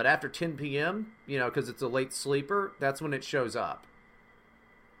spread. But after 10 p.m., you know, because it's a late sleeper, that's when it shows up.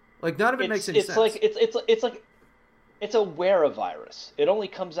 Like, none of it makes any sense. It's like it's a wear-a-virus. It only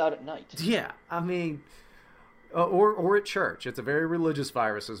comes out at night. Yeah, I mean, or at church. It's a very religious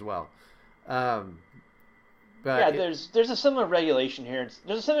virus as well. But yeah, there's a similar regulation here.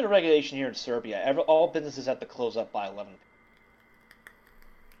 There's a similar regulation here in Serbia. All businesses have to close up by 11.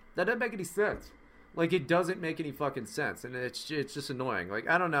 That doesn't make any sense. Like, it doesn't make any fucking sense, and it's just annoying. Like,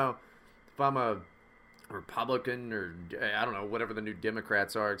 I don't know if I'm a Republican or I don't know whatever the new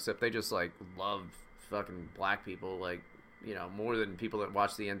Democrats are, except they just like love fucking black people, like, you know, more than people that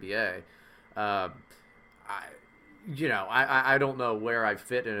watch the NBA. I don't know where I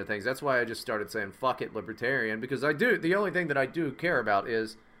fit into things. That's why I just started saying fuck it, libertarian, because the only thing that I do care about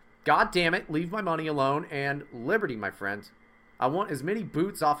is, god damn it, leave my money alone, and liberty, my friend. I want as many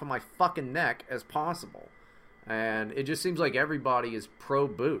boots off of my fucking neck as possible. And it just seems like everybody is pro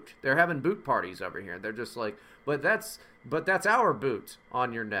boot. They're having boot parties over here. They're just like, but that's our boot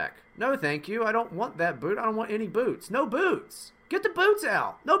on your neck. No, thank you. I don't want that boot. I don't want any boots. No boots. Get the boots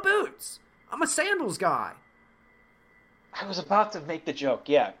out. No boots. I'm a sandals guy. I was about to make the joke.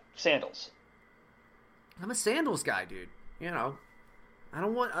 Yeah, sandals. I'm a sandals guy, dude. You know, I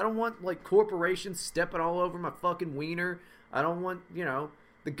don't want like corporations stepping all over my fucking wiener. I don't want, you know,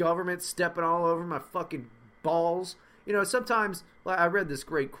 the government stepping all over my fucking balls. You know, sometimes, like, I read this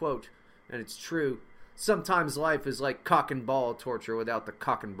great quote, and it's true. Sometimes life is like cock and ball torture without the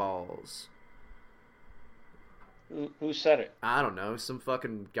cock and balls. Who said it? I don't know. Some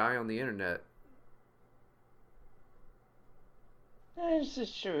fucking guy on the internet. This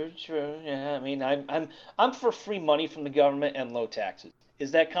is true. Yeah, I mean, I'm for free money from the government and low taxes.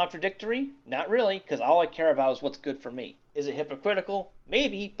 Is that contradictory? Not really, because all I care about is what's good for me. Is it hypocritical?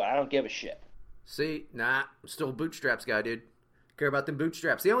 Maybe, but I don't give a shit. See, nah, I'm still a bootstraps guy, dude. Care about them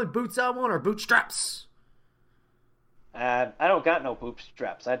bootstraps. The only boots I want are bootstraps. I don't got no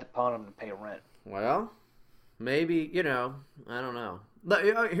bootstraps. I had to pawn them to pay rent. Well, maybe, I don't know. But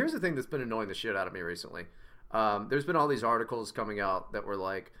here's the thing that's been annoying the shit out of me recently. There's been all these articles coming out that were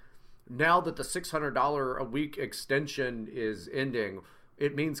like, now that the $600 a week extension is ending,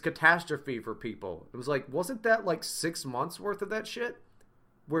 it means catastrophe for people. It was like, wasn't that like 6 months worth of that shit?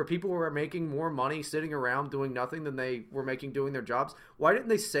 Where people were making more money sitting around doing nothing than they were making doing their jobs? Why didn't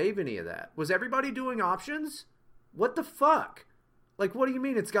they save any of that? Was everybody doing options? What the fuck? Like, what do you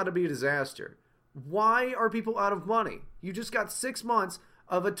mean it's got to be a disaster? Why are people out of money? You just got 6 months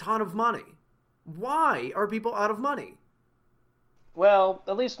of a ton of money. Why are people out of money? Well,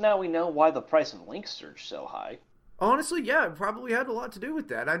 at least now we know why the price of links surged so high. Honestly, yeah, it probably had a lot to do with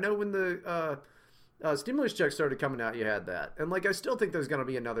that. I know when the stimulus check started coming out, you had that. And, like, I still think there's going to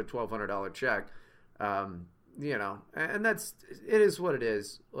be another $1,200 check. And it is what it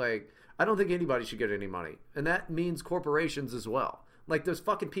is. Like, I don't think anybody should get any money. And that means corporations as well. Like, those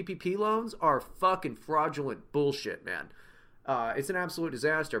fucking PPP loans are fucking fraudulent bullshit, man. It's an absolute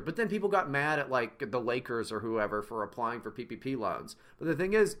disaster. But then people got mad at, like, the Lakers or whoever for applying for PPP loans. But the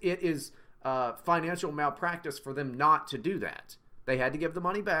thing is, it is financial malpractice for them not to do that. They had to give the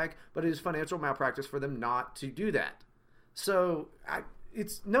money back, but it is financial malpractice for them not to do that. So,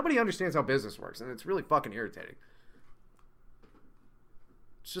 nobody understands how business works, and it's really fucking irritating.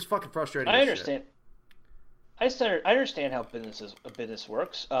 It's just fucking frustrating. I understand. I understand how business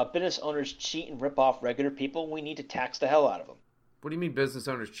works. Business owners cheat and rip off regular people. We need to tax the hell out of them. What do you mean business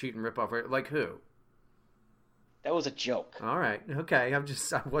owners cheat and rip off? Like who? That was a joke. All right. Okay. I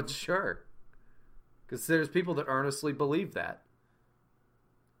wasn't sure. Because there's people that earnestly believe that.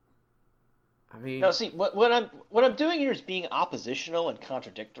 I mean... Now, see, what I'm doing here is being oppositional and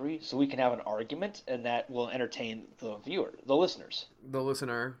contradictory so we can have an argument and that will entertain the viewer, the listeners. The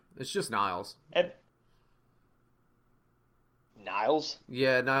listener. It's just Niles. And... Niles?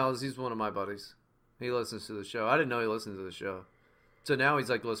 Yeah, Niles, he's one of my buddies. He listens to the show. I didn't know he listened to the show. So now he's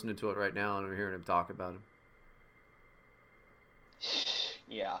like listening to it right now and I'm hearing him talk about him.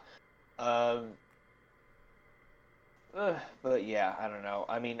 Yeah. But yeah, I don't know.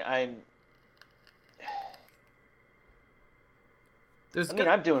 I mean, I'm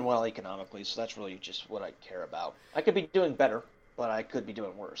doing well economically, so that's really just what I care about. I could be doing better, but I could be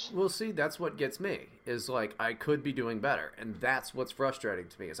doing worse. Well, see, that's what gets me, is like, I could be doing better. And that's what's frustrating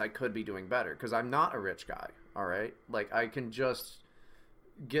to me, is I could be doing better. Because I'm not a rich guy, all right? Like, I can just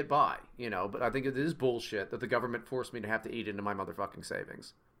get by, But I think it is bullshit that the government forced me to have to eat into my motherfucking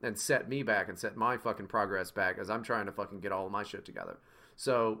savings. And set me back and set my fucking progress back as I'm trying to fucking get all of my shit together.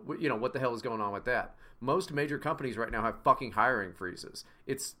 So, what the hell is going on with that? Most major companies right now have fucking hiring freezes.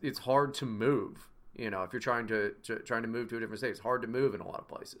 It's hard to move. If you're trying to move to a different state, it's hard to move in a lot of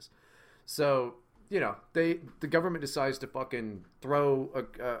places. So, the government decides to fucking throw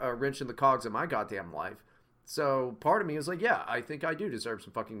a wrench in the cogs of my goddamn life. So part of me is like, yeah, I think I do deserve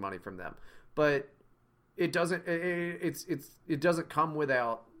some fucking money from them, but it doesn't. It doesn't come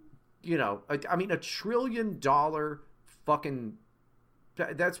without, I mean, $1 trillion fucking.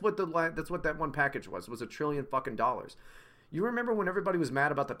 That's what that one package was $1 trillion fucking dollars. You remember when everybody was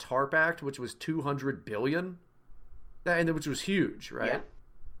mad about the TARP Act, which was $200 billion, and which was huge, right? Yeah.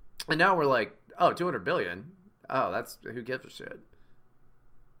 And now we're like, oh, $200 billion. Oh, that's, who gives a shit?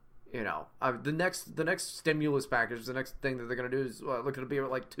 The next stimulus package, the next thing that they're gonna do is look at it be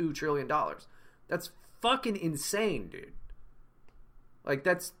like $2 trillion. That's fucking insane, dude. Like,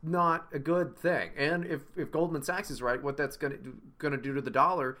 that's not a good thing. And if Goldman Sachs is right, what that's gonna do to the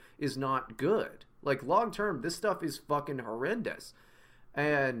dollar is not good. Like, long term, this stuff is fucking horrendous.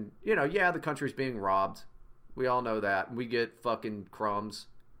 And, yeah, the country's being robbed. We all know that. We get fucking crumbs,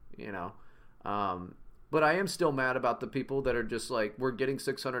 But I am still mad about the people that are just like, we're getting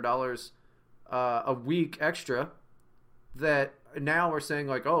 $600 a week extra that now are saying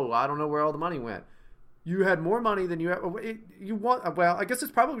like, oh, I don't know where all the money went. You had more money than you want. Well, I guess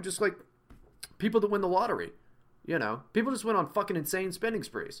it's probably just like people that win the lottery. People just went on fucking insane spending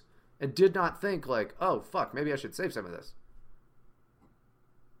sprees and did not think like, oh, fuck, maybe I should save some of this.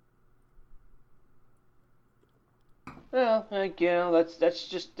 Well, that's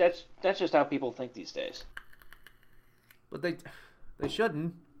just how people think these days. But they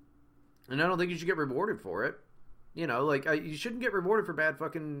shouldn't, and I don't think you should get rewarded for it. You shouldn't get rewarded for bad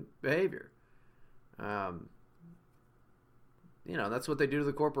fucking behavior. That's what they do to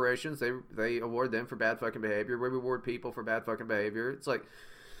the corporations. They award them for bad fucking behavior. We reward people for bad fucking behavior. It's like,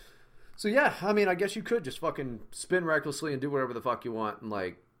 so yeah, I mean, I guess you could just fucking spin recklessly and do whatever the fuck you want, and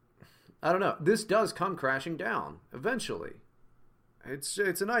like, I don't know. This does come crashing down eventually. It's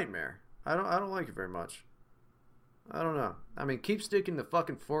a nightmare. I don't like it very much. I don't know. I mean, keep sticking the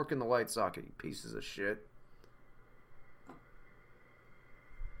fucking fork in the light socket, you pieces of shit.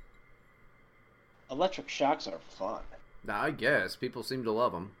 Electric shocks are fun. Nah, I guess. People seem to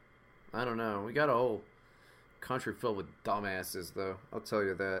love them. I don't know. We got a whole country filled with dumbasses, though. I'll tell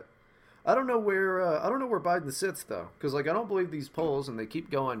you that. I don't know where Biden sits, though. Because, like, I don't believe these polls, and they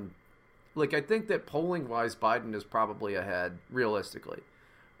keep going. Like, I think that polling-wise, Biden is probably ahead, realistically.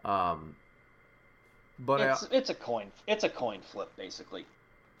 But it's a coin flip, basically.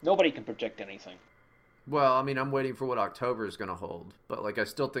 Nobody can predict anything. Well, I mean, I'm waiting for what October is going to hold, but like I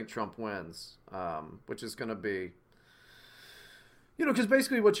still think Trump wins, which is going to be, because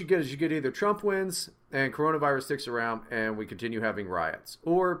basically what you get is you get either Trump wins and coronavirus sticks around and we continue having riots,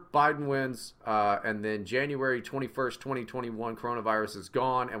 or Biden wins and then January 21st, 2021, coronavirus is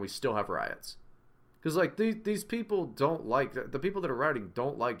gone and we still have riots. Because like these people don't like, the people that are rioting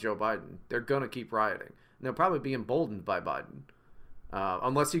don't like Joe Biden. They're going to keep rioting. And they'll probably be emboldened by Biden,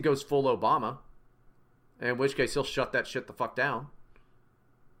 unless he goes full Obama. In which case, he'll shut that shit the fuck down.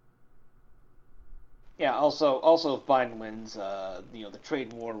 Yeah. Also, if Biden wins, the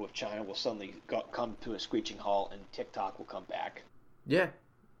trade war with China will suddenly come to a screeching halt, and TikTok will come back. Yeah,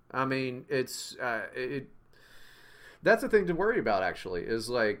 I mean, it's that's the thing to worry about. Actually, is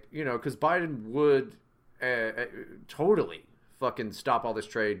like because Biden would totally fucking stop all this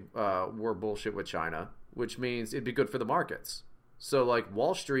trade war bullshit with China, which means it'd be good for the markets. So, like,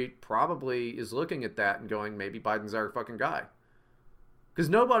 Wall Street probably is looking at that and going, maybe Biden's our fucking guy. Because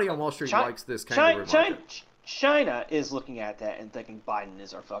nobody on Wall Street likes this kangaroo market. China is looking at that and thinking Biden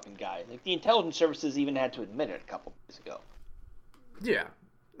is our fucking guy. Like, the intelligence services even had to admit it a couple days ago. Yeah.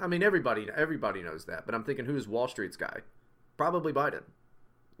 I mean, everybody knows that. But I'm thinking, who's Wall Street's guy? Probably Biden.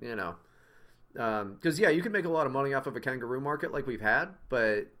 Because, yeah, you can make a lot of money off of a kangaroo market like we've had.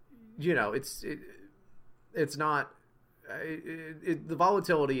 But, it's not... the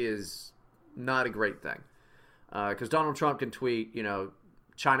volatility is not a great thing because Donald Trump can tweet,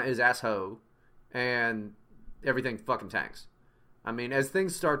 China is asshole, and everything fucking tanks. I mean, as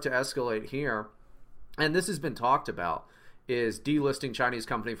things start to escalate here, and this has been talked about, is delisting Chinese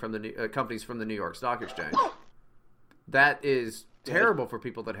companies from the New York Stock Exchange. That is terrible for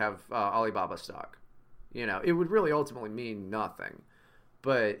people that have Alibaba stock. It would really ultimately mean nothing,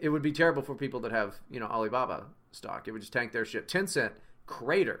 but it would be terrible for people that have Alibaba stock. It would just tank their shit. Tencent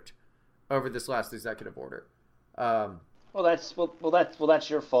cratered over this last executive order. That's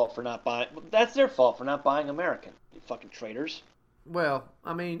your fault for not buying. That's their fault for not buying American. You fucking traitors. Well,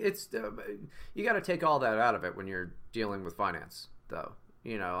 I mean, it's you got to take all that out of it when you're dealing with finance, though.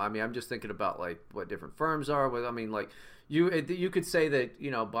 I mean, I'm just thinking about like what different firms are. I mean, like you could say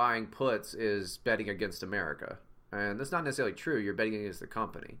that buying puts is betting against America, and that's not necessarily true. You're betting against the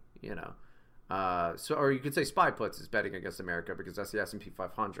company. Or you could say SPY puts is betting against America because that's the S&P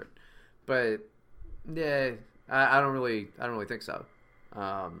 500. But yeah, I don't really think so.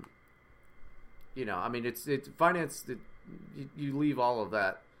 I mean, it's finance. You leave all of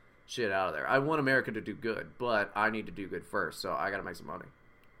that shit out of there. I want America to do good, but I need to do good first. So I got to make some money.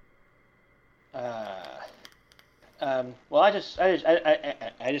 Well, I just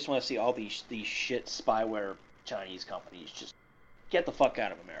want to see all these shit spyware Chinese companies just get the fuck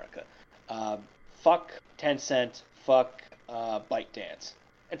out of America. Fuck Tencent, fuck ByteDance,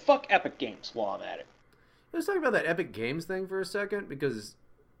 and fuck Epic Games while I'm at it. Let's talk about that Epic Games thing for a second, because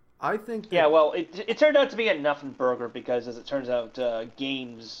I think that... Yeah, well, it turned out to be a nothing burger, because as it turns out,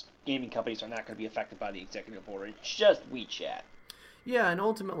 gaming companies are not going to be affected by the executive order. It's just WeChat. Yeah, and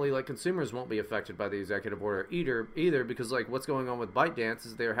ultimately, like, consumers won't be affected by the executive order either because, like, what's going on with ByteDance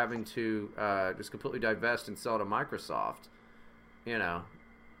is they're having to just completely divest and sell to Microsoft.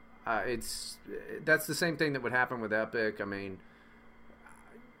 That's the same thing that would happen with Epic. I mean,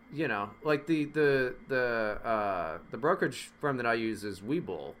 like the brokerage firm that I use is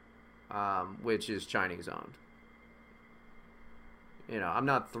Webull, which is Chinese owned. I'm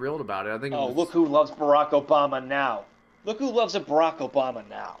not thrilled about it. I think. Look who loves Barack Obama now. Look who loves a Barack Obama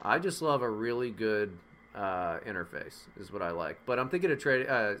now. I just love a really good interface is what I like. But I'm thinking of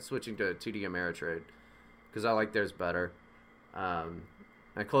switching to TD Ameritrade because I like theirs better.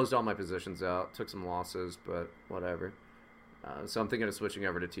 I closed all my positions out, took some losses, but whatever. So I'm thinking of switching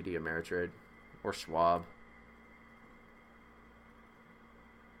over to TD Ameritrade or Schwab.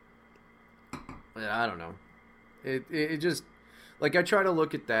 Yeah, I don't know. It just... Like, I try to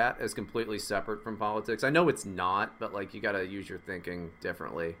look at that as completely separate from politics. I know it's not, but, like, you got to use your thinking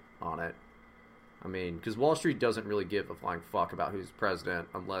differently on it. I mean, because Wall Street doesn't really give a flying fuck about who's president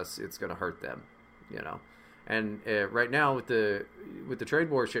unless it's going to hurt them, And right now with the trade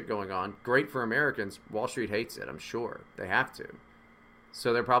war shit going on, great for Americans. Wall Street hates it. I'm sure they have to.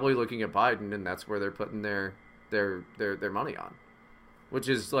 So they're probably looking at Biden, and that's where they're putting their money on, which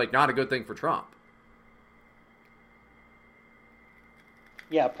is like not a good thing for Trump.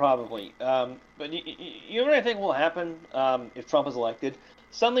 Yeah, probably. But you know what I think will happen if Trump is elected?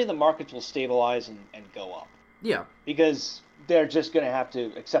 Suddenly the markets will stabilize and go up. Yeah. Because they're just going to have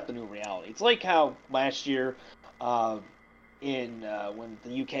to accept the new reality. It's like how last year when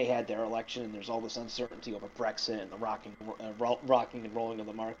the UK had their election and there's all this uncertainty over Brexit and the rocking and rolling of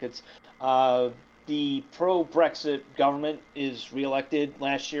the markets. The pro-Brexit government is reelected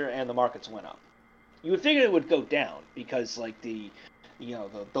last year and the markets went up. You would figure it would go down because like the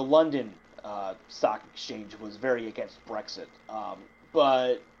London stock exchange was very against Brexit.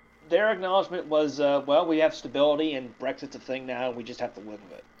 But their acknowledgement was, well, we have stability and Brexit's a thing now and we just have to live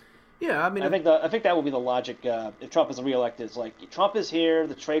with it. Yeah, I mean, I think that will be the logic if Trump is reelected. It's like Trump is here,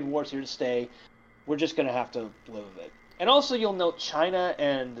 the trade war's here to stay. We're just going to have to live with it. And also, you'll note China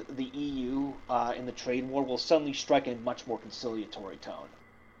and the EU in the trade war will suddenly strike a much more conciliatory tone.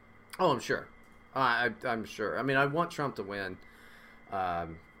 Oh, I'm sure. I'm sure. I mean, I want Trump to win.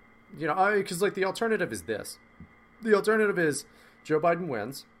 Because like the alternative is this. The alternative is Joe Biden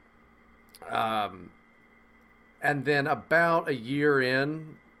wins. And then about a year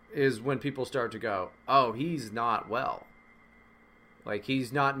in is when people start to go, oh, he's not well. Like,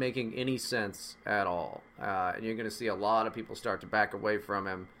 he's not making any sense at all. And you're going to see a lot of people start to back away from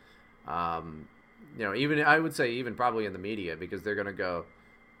him. Even, I would say, even probably in the media, because they're going to go,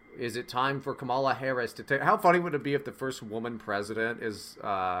 is it time for Kamala Harris to take... How funny would it be if the first woman president is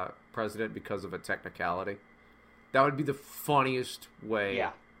president because of a technicality? That would be the funniest way.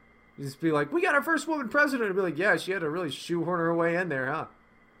 Yeah. You just be like, we got our first woman president. And be like, yeah, she had to really shoehorn her way in there, huh?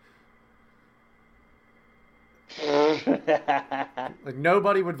 Like,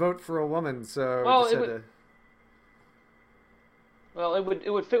 nobody would vote for a woman, so... Well,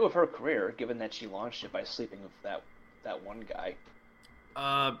 it would fit with her career, given that she launched it by sleeping with that one guy.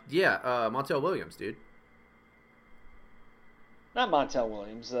 Montel Williams, dude. Not Montel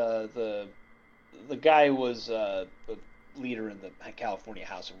Williams. The guy who was the leader in the California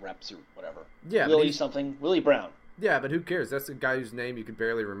House of Reps or whatever. Yeah, Willie Brown. Yeah, but who cares? That's a guy whose name you could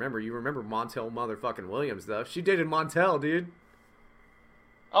barely remember. You remember Montel motherfucking Williams, though. She dated Montel, dude.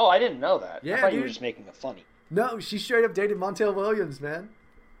 Oh, I didn't know that. Yeah, I thought dude. you were just making it funny. No, she straight up dated Montel Williams, man.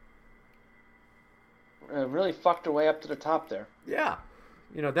 Really fucked her way up to the top there. Yeah.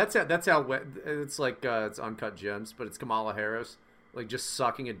 That's how it's like it's Uncut Gems, but it's Kamala Harris, like, just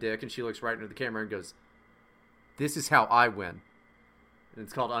sucking a dick, and she looks right into the camera and goes, this is how I win. And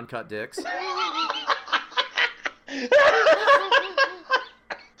it's called Uncut Dicks.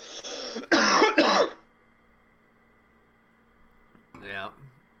 Yeah.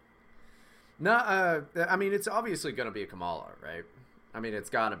 No, I mean, it's obviously going to be a Kamala, right? I mean, it's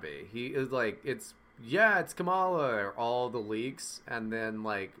got to be. He is like, it's Kamala, or all the leaks, and then,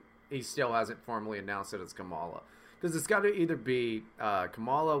 like, he still hasn't formally announced that it's Kamala. Because it's got to either be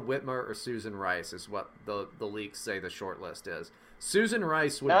Kamala, Whitmer, or Susan Rice is what the leaks say the short list is. Susan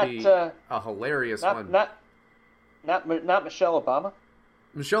Rice would be a hilarious one. Not Michelle Obama?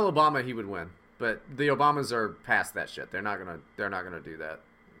 Michelle Obama, he would win. But the Obamas are past that shit. They're not gonna do that.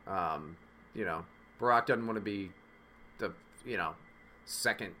 Barack doesn't want to be the,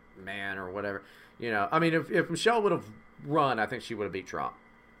 second man or whatever. I mean, if Michelle would have run, I think she would have beat Trump.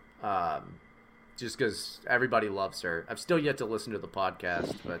 Just because everybody loves her. I've still yet to listen to the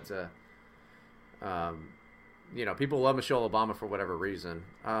podcast, but people love Michelle Obama for whatever reason.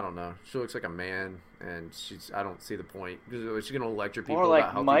 I don't know. She looks like a man, and I don't see the point. She's going to lecture people more like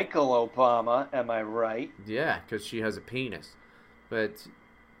about Michael Obama, am I right? Yeah, because she has a penis. But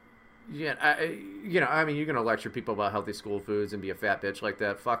yeah, I mean, you're going to lecture people about healthy school foods and be a fat bitch like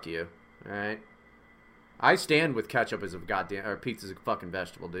that. Fuck you, all right? I stand with ketchup as a or pizza's a fucking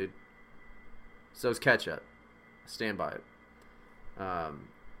vegetable, dude. So is ketchup. I stand by it.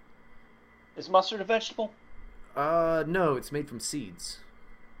 Is mustard a vegetable? No, it's made from seeds.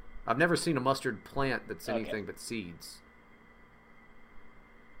 I've never seen a mustard plant that's anything but seeds.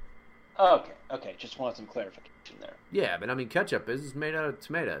 Okay. Just wanted some clarification there. Yeah, but I mean, ketchup is made out of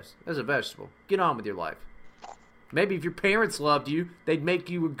tomatoes. As a vegetable. Get on with your life. Maybe if your parents loved you, they'd make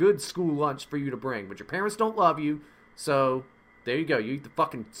you a good school lunch for you to bring. But your parents don't love you, so there you go. You eat the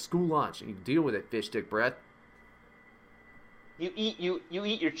fucking school lunch, and you deal with it, fish stick breath. You eat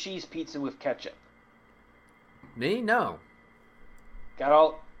your cheese pizza with ketchup. Me? No. Got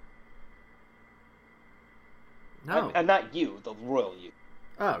all... No. And not you, the royal you.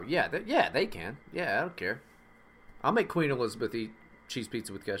 Oh, yeah. They can. Yeah, I don't care. I'll make Queen Elizabeth eat cheese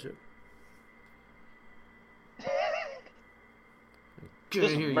pizza with ketchup.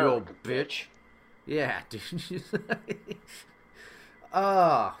 Get in here, you old bitch. Yeah, dude.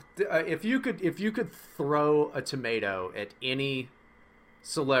 If you could throw a tomato at any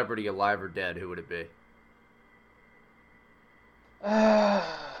celebrity, alive or dead, who would it be? I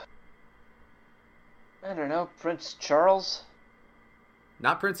don't know, Prince Charles?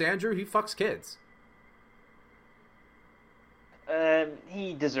 Not Prince Andrew, he fucks kids.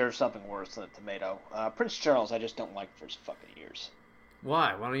 He deserves something worse than a tomato. Prince Charles, I just don't like for his fucking ears.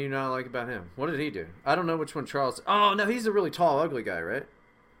 Why? What do you not like about him? What did he do? I don't know which one Charles... Oh, no, he's a really tall, ugly guy, right?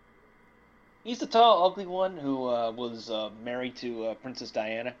 He's the tall, ugly one who was married to Princess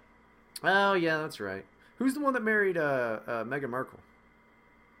Diana. Oh, yeah, that's right. Who's the one that married Meghan Markle?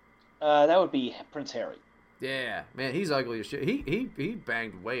 That would be Prince Harry. Yeah, man, he's ugly as shit. He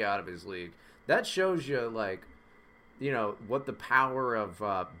banged way out of his league. That shows you, like, you know, what the power of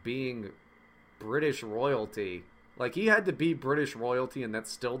being British royalty. Like, he had to be British royalty, and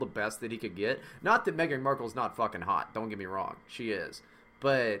that's still the best that he could get. Not that Meghan Markle's not fucking hot. Don't get me wrong. She is.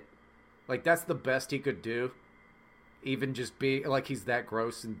 But, like, that's the best he could do. Even just be, like, he's that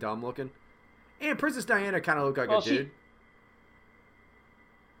gross and dumb looking. And Princess Diana kind of looked like a dude.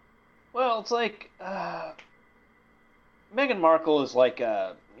 Well, it's like, Meghan Markle is like,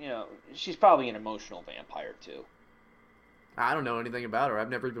 she's probably an emotional vampire, too. I don't know anything about her. I've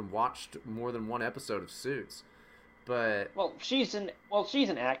never even watched more than one episode of Suits. But she's an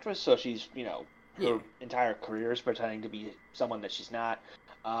actress, so she's, her entire career is pretending to be someone that she's not.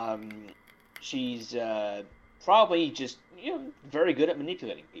 She's probably just very good at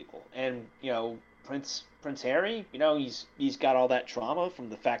manipulating people, and Prince Harry, he's got all that trauma from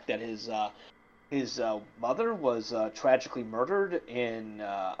the fact that his mother was tragically murdered in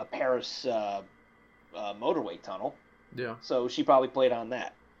a Paris motorway tunnel. Yeah. So she probably played on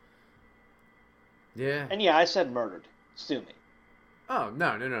that. Yeah. And yeah, I said murdered. Sue me. Oh,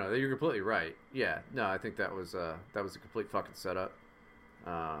 no. You're completely right. Yeah. No, I think that was a complete fucking setup.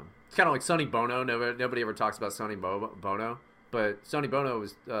 It's kind of like Sonny Bono. Nobody ever talks about Sonny Bono. But Sonny Bono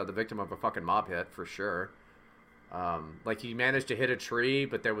was the victim of a fucking mob hit, for sure. Like, he managed to hit a tree,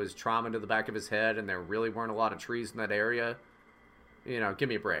 but there was trauma to the back of his head, and there really weren't a lot of trees in that area. Give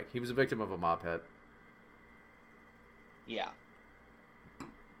me a break. He was a victim of a mob hit. Yeah.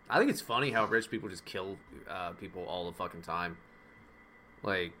 I think it's funny how rich people just kill people all the fucking time.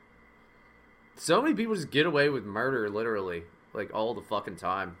 Like, so many people just get away with murder, literally, like, all the fucking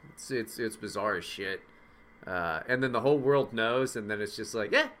time. It's bizarre as shit. And then the whole world knows, and then it's just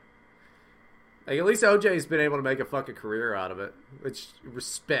like, yeah. Like, at least OJ's been able to make a fucking career out of it. Which,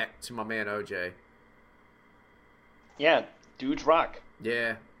 respect to my man OJ. Yeah, dudes rock.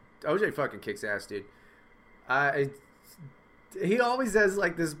 Yeah. OJ fucking kicks ass, dude. He always has,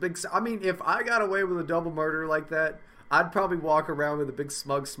 like, this big... I mean, if I got away with a double murder like that, I'd probably walk around with a big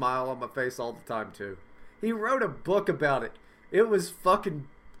smug smile on my face all the time, too. He wrote a book about it. It was fucking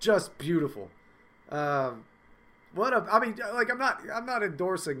just beautiful. I mean, like, I'm not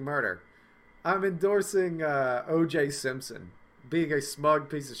endorsing murder. I'm endorsing O.J. Simpson being a smug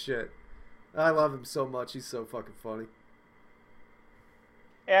piece of shit. I love him so much. He's so fucking funny.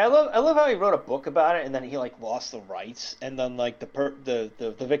 Yeah, I love how he wrote a book about it, and then he lost the rights, and then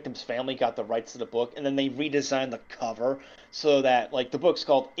the victim's family got the rights to the book, and then they redesigned the cover so that the book's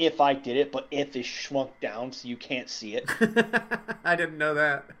called "If I Did It," but "If" is shrunk down so you can't see it. I didn't know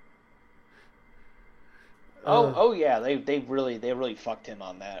that. Oh yeah, they really fucked him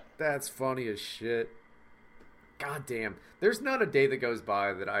on that. That's funny as shit. God damn. There's not a day that goes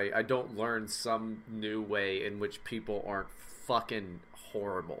by that I don't learn some new way in which people aren't fucking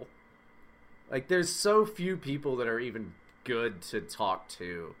horrible. Like, there's so few people that are even good to talk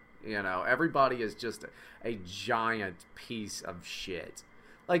to. Everybody is just a giant piece of shit.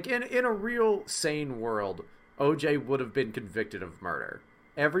 Like, in a real sane world, OJ would have been convicted of murder.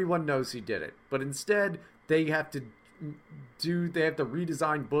 Everyone knows he did it. But instead, they have to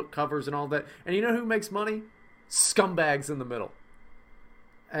redesign book covers and all that. And you know who makes money? Scumbags in the middle.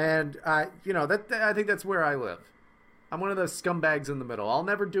 And I think that's where I live. I'm one of those scumbags in the middle. I'll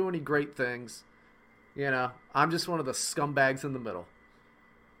never do any great things. I'm just one of the scumbags in the middle.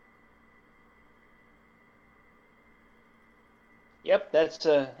 Yep, that's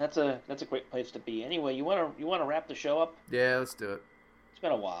a great place to be. Anyway, you wanna wrap the show up? Yeah, let's do it. It's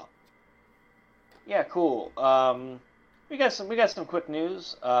been a while. Yeah, cool. We got some quick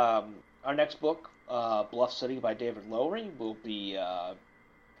news. Our next book, Bluff City by David Lowery, will be out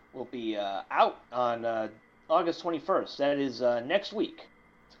on August 21st. That is next week.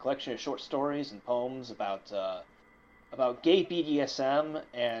 It's a collection of short stories and poems about about gay BDSM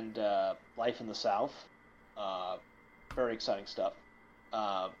and life in the South. Very exciting stuff.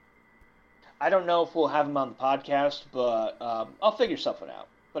 I don't know if we'll have him on the podcast, but I'll figure something out.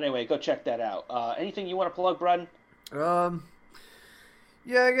 But anyway, go check that out. Anything you want to plug, Braden?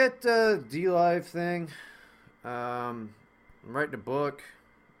 Yeah, I got DLive thing. I'm writing a book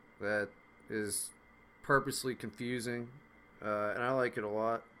that is purposely confusing, and I like it a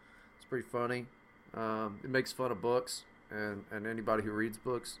lot. It's pretty funny. It makes fun of books and anybody who reads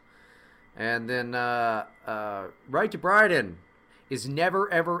books. And then Right to Bryden is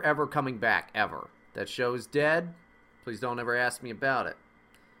never, ever, ever coming back, ever. That show is dead. Please don't ever ask me about it.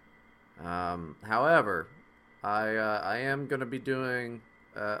 However, I am going to be doing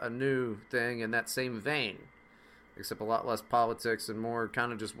a new thing in that same vein, except a lot less politics and more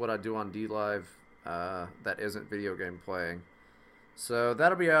kind of just what I do on DLive that isn't video game playing. So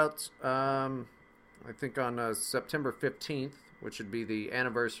that'll be out, I think, on September 15th, which would be the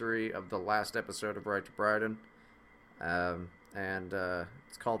anniversary of the last episode of Right to Bryden. And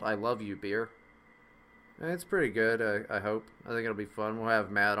it's called I Love You Beer. And it's pretty good, I hope. I think it'll be fun. We'll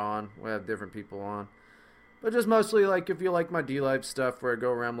have Matt on. We'll have different people on. But just mostly, like, if you like my DLive stuff where I go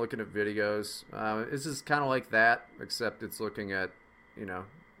around looking at videos, it's just kind of like that, except it's looking at, you know,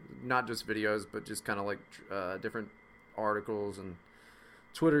 not just videos, but just kind of like different articles and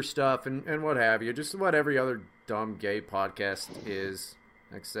Twitter stuff and what have you. Just what every other dumb gay podcast is,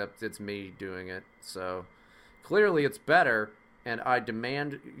 except it's me doing it. So clearly it's better, and I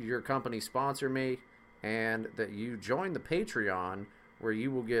demand your company sponsor me and that you join the Patreon, where you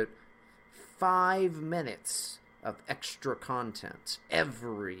will get 5 minutes of extra content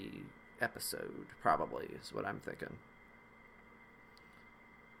every episode, probably, is what I'm thinking.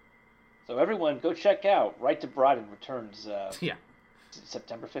 So everyone, go check out Right to Bryden returns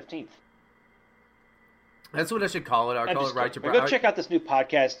September 15th. That's what I should call it. I'll call it Right to Bryden. Go check out this new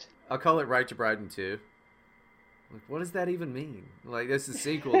podcast. I'll call it Right to Bryden 2. Like, what does that even mean? Like, this is a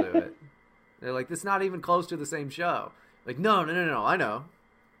sequel to it. They're like, this is not even close to the same show. Like, no, I know.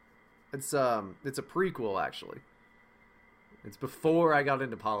 It's a prequel, actually. It's before I got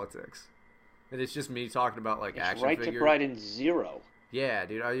into politics. And it's just me talking about, like, it's action Right figures. to Bryden 0. Yeah,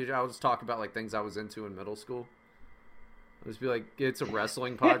 dude. I was talking about, like, things I was into in middle school. I'll just be like, it's a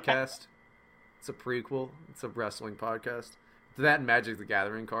wrestling podcast. It's a prequel. It's a wrestling podcast. That and Magic the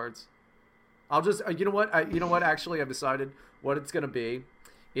Gathering cards. I'll just, you know what? Actually, I've decided what it's going to be.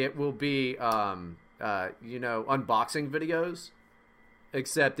 It will be, unboxing videos,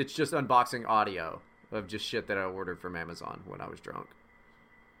 except it's just unboxing audio of just shit that I ordered from Amazon when I was drunk.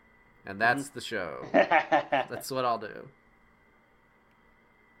 And that's the show. That's what I'll do.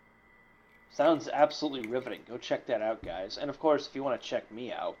 Sounds absolutely riveting. Go check that out, guys. And of course, if you want to check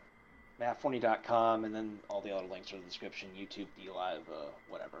me out, mattforney.com, and then all the other links are in the description, YouTube, DLive,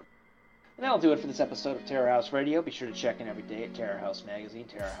 whatever. And that'll do it for this episode of Terror House Radio. Be sure to check in every day at Terror House Magazine,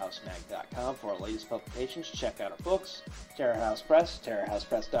 terrorhousemag.com for our latest publications. Check out our books, Terror House Press,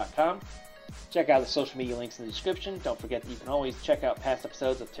 terrorhousepress.com. Check out the social media links in the description. Don't forget that you can always check out past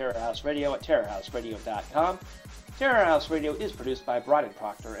episodes of Terror House Radio at terrorhouseradio.com. Terror House Radio is produced by Bryden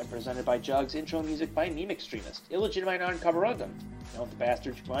Proctor and presented by Jugs. Intro music by Meme Extremist. Illegitimate on-cover random. Don't the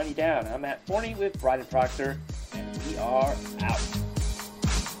bastards grind you down. I'm Matt Forney with Bryden Proctor, and we are out.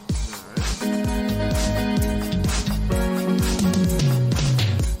 All right.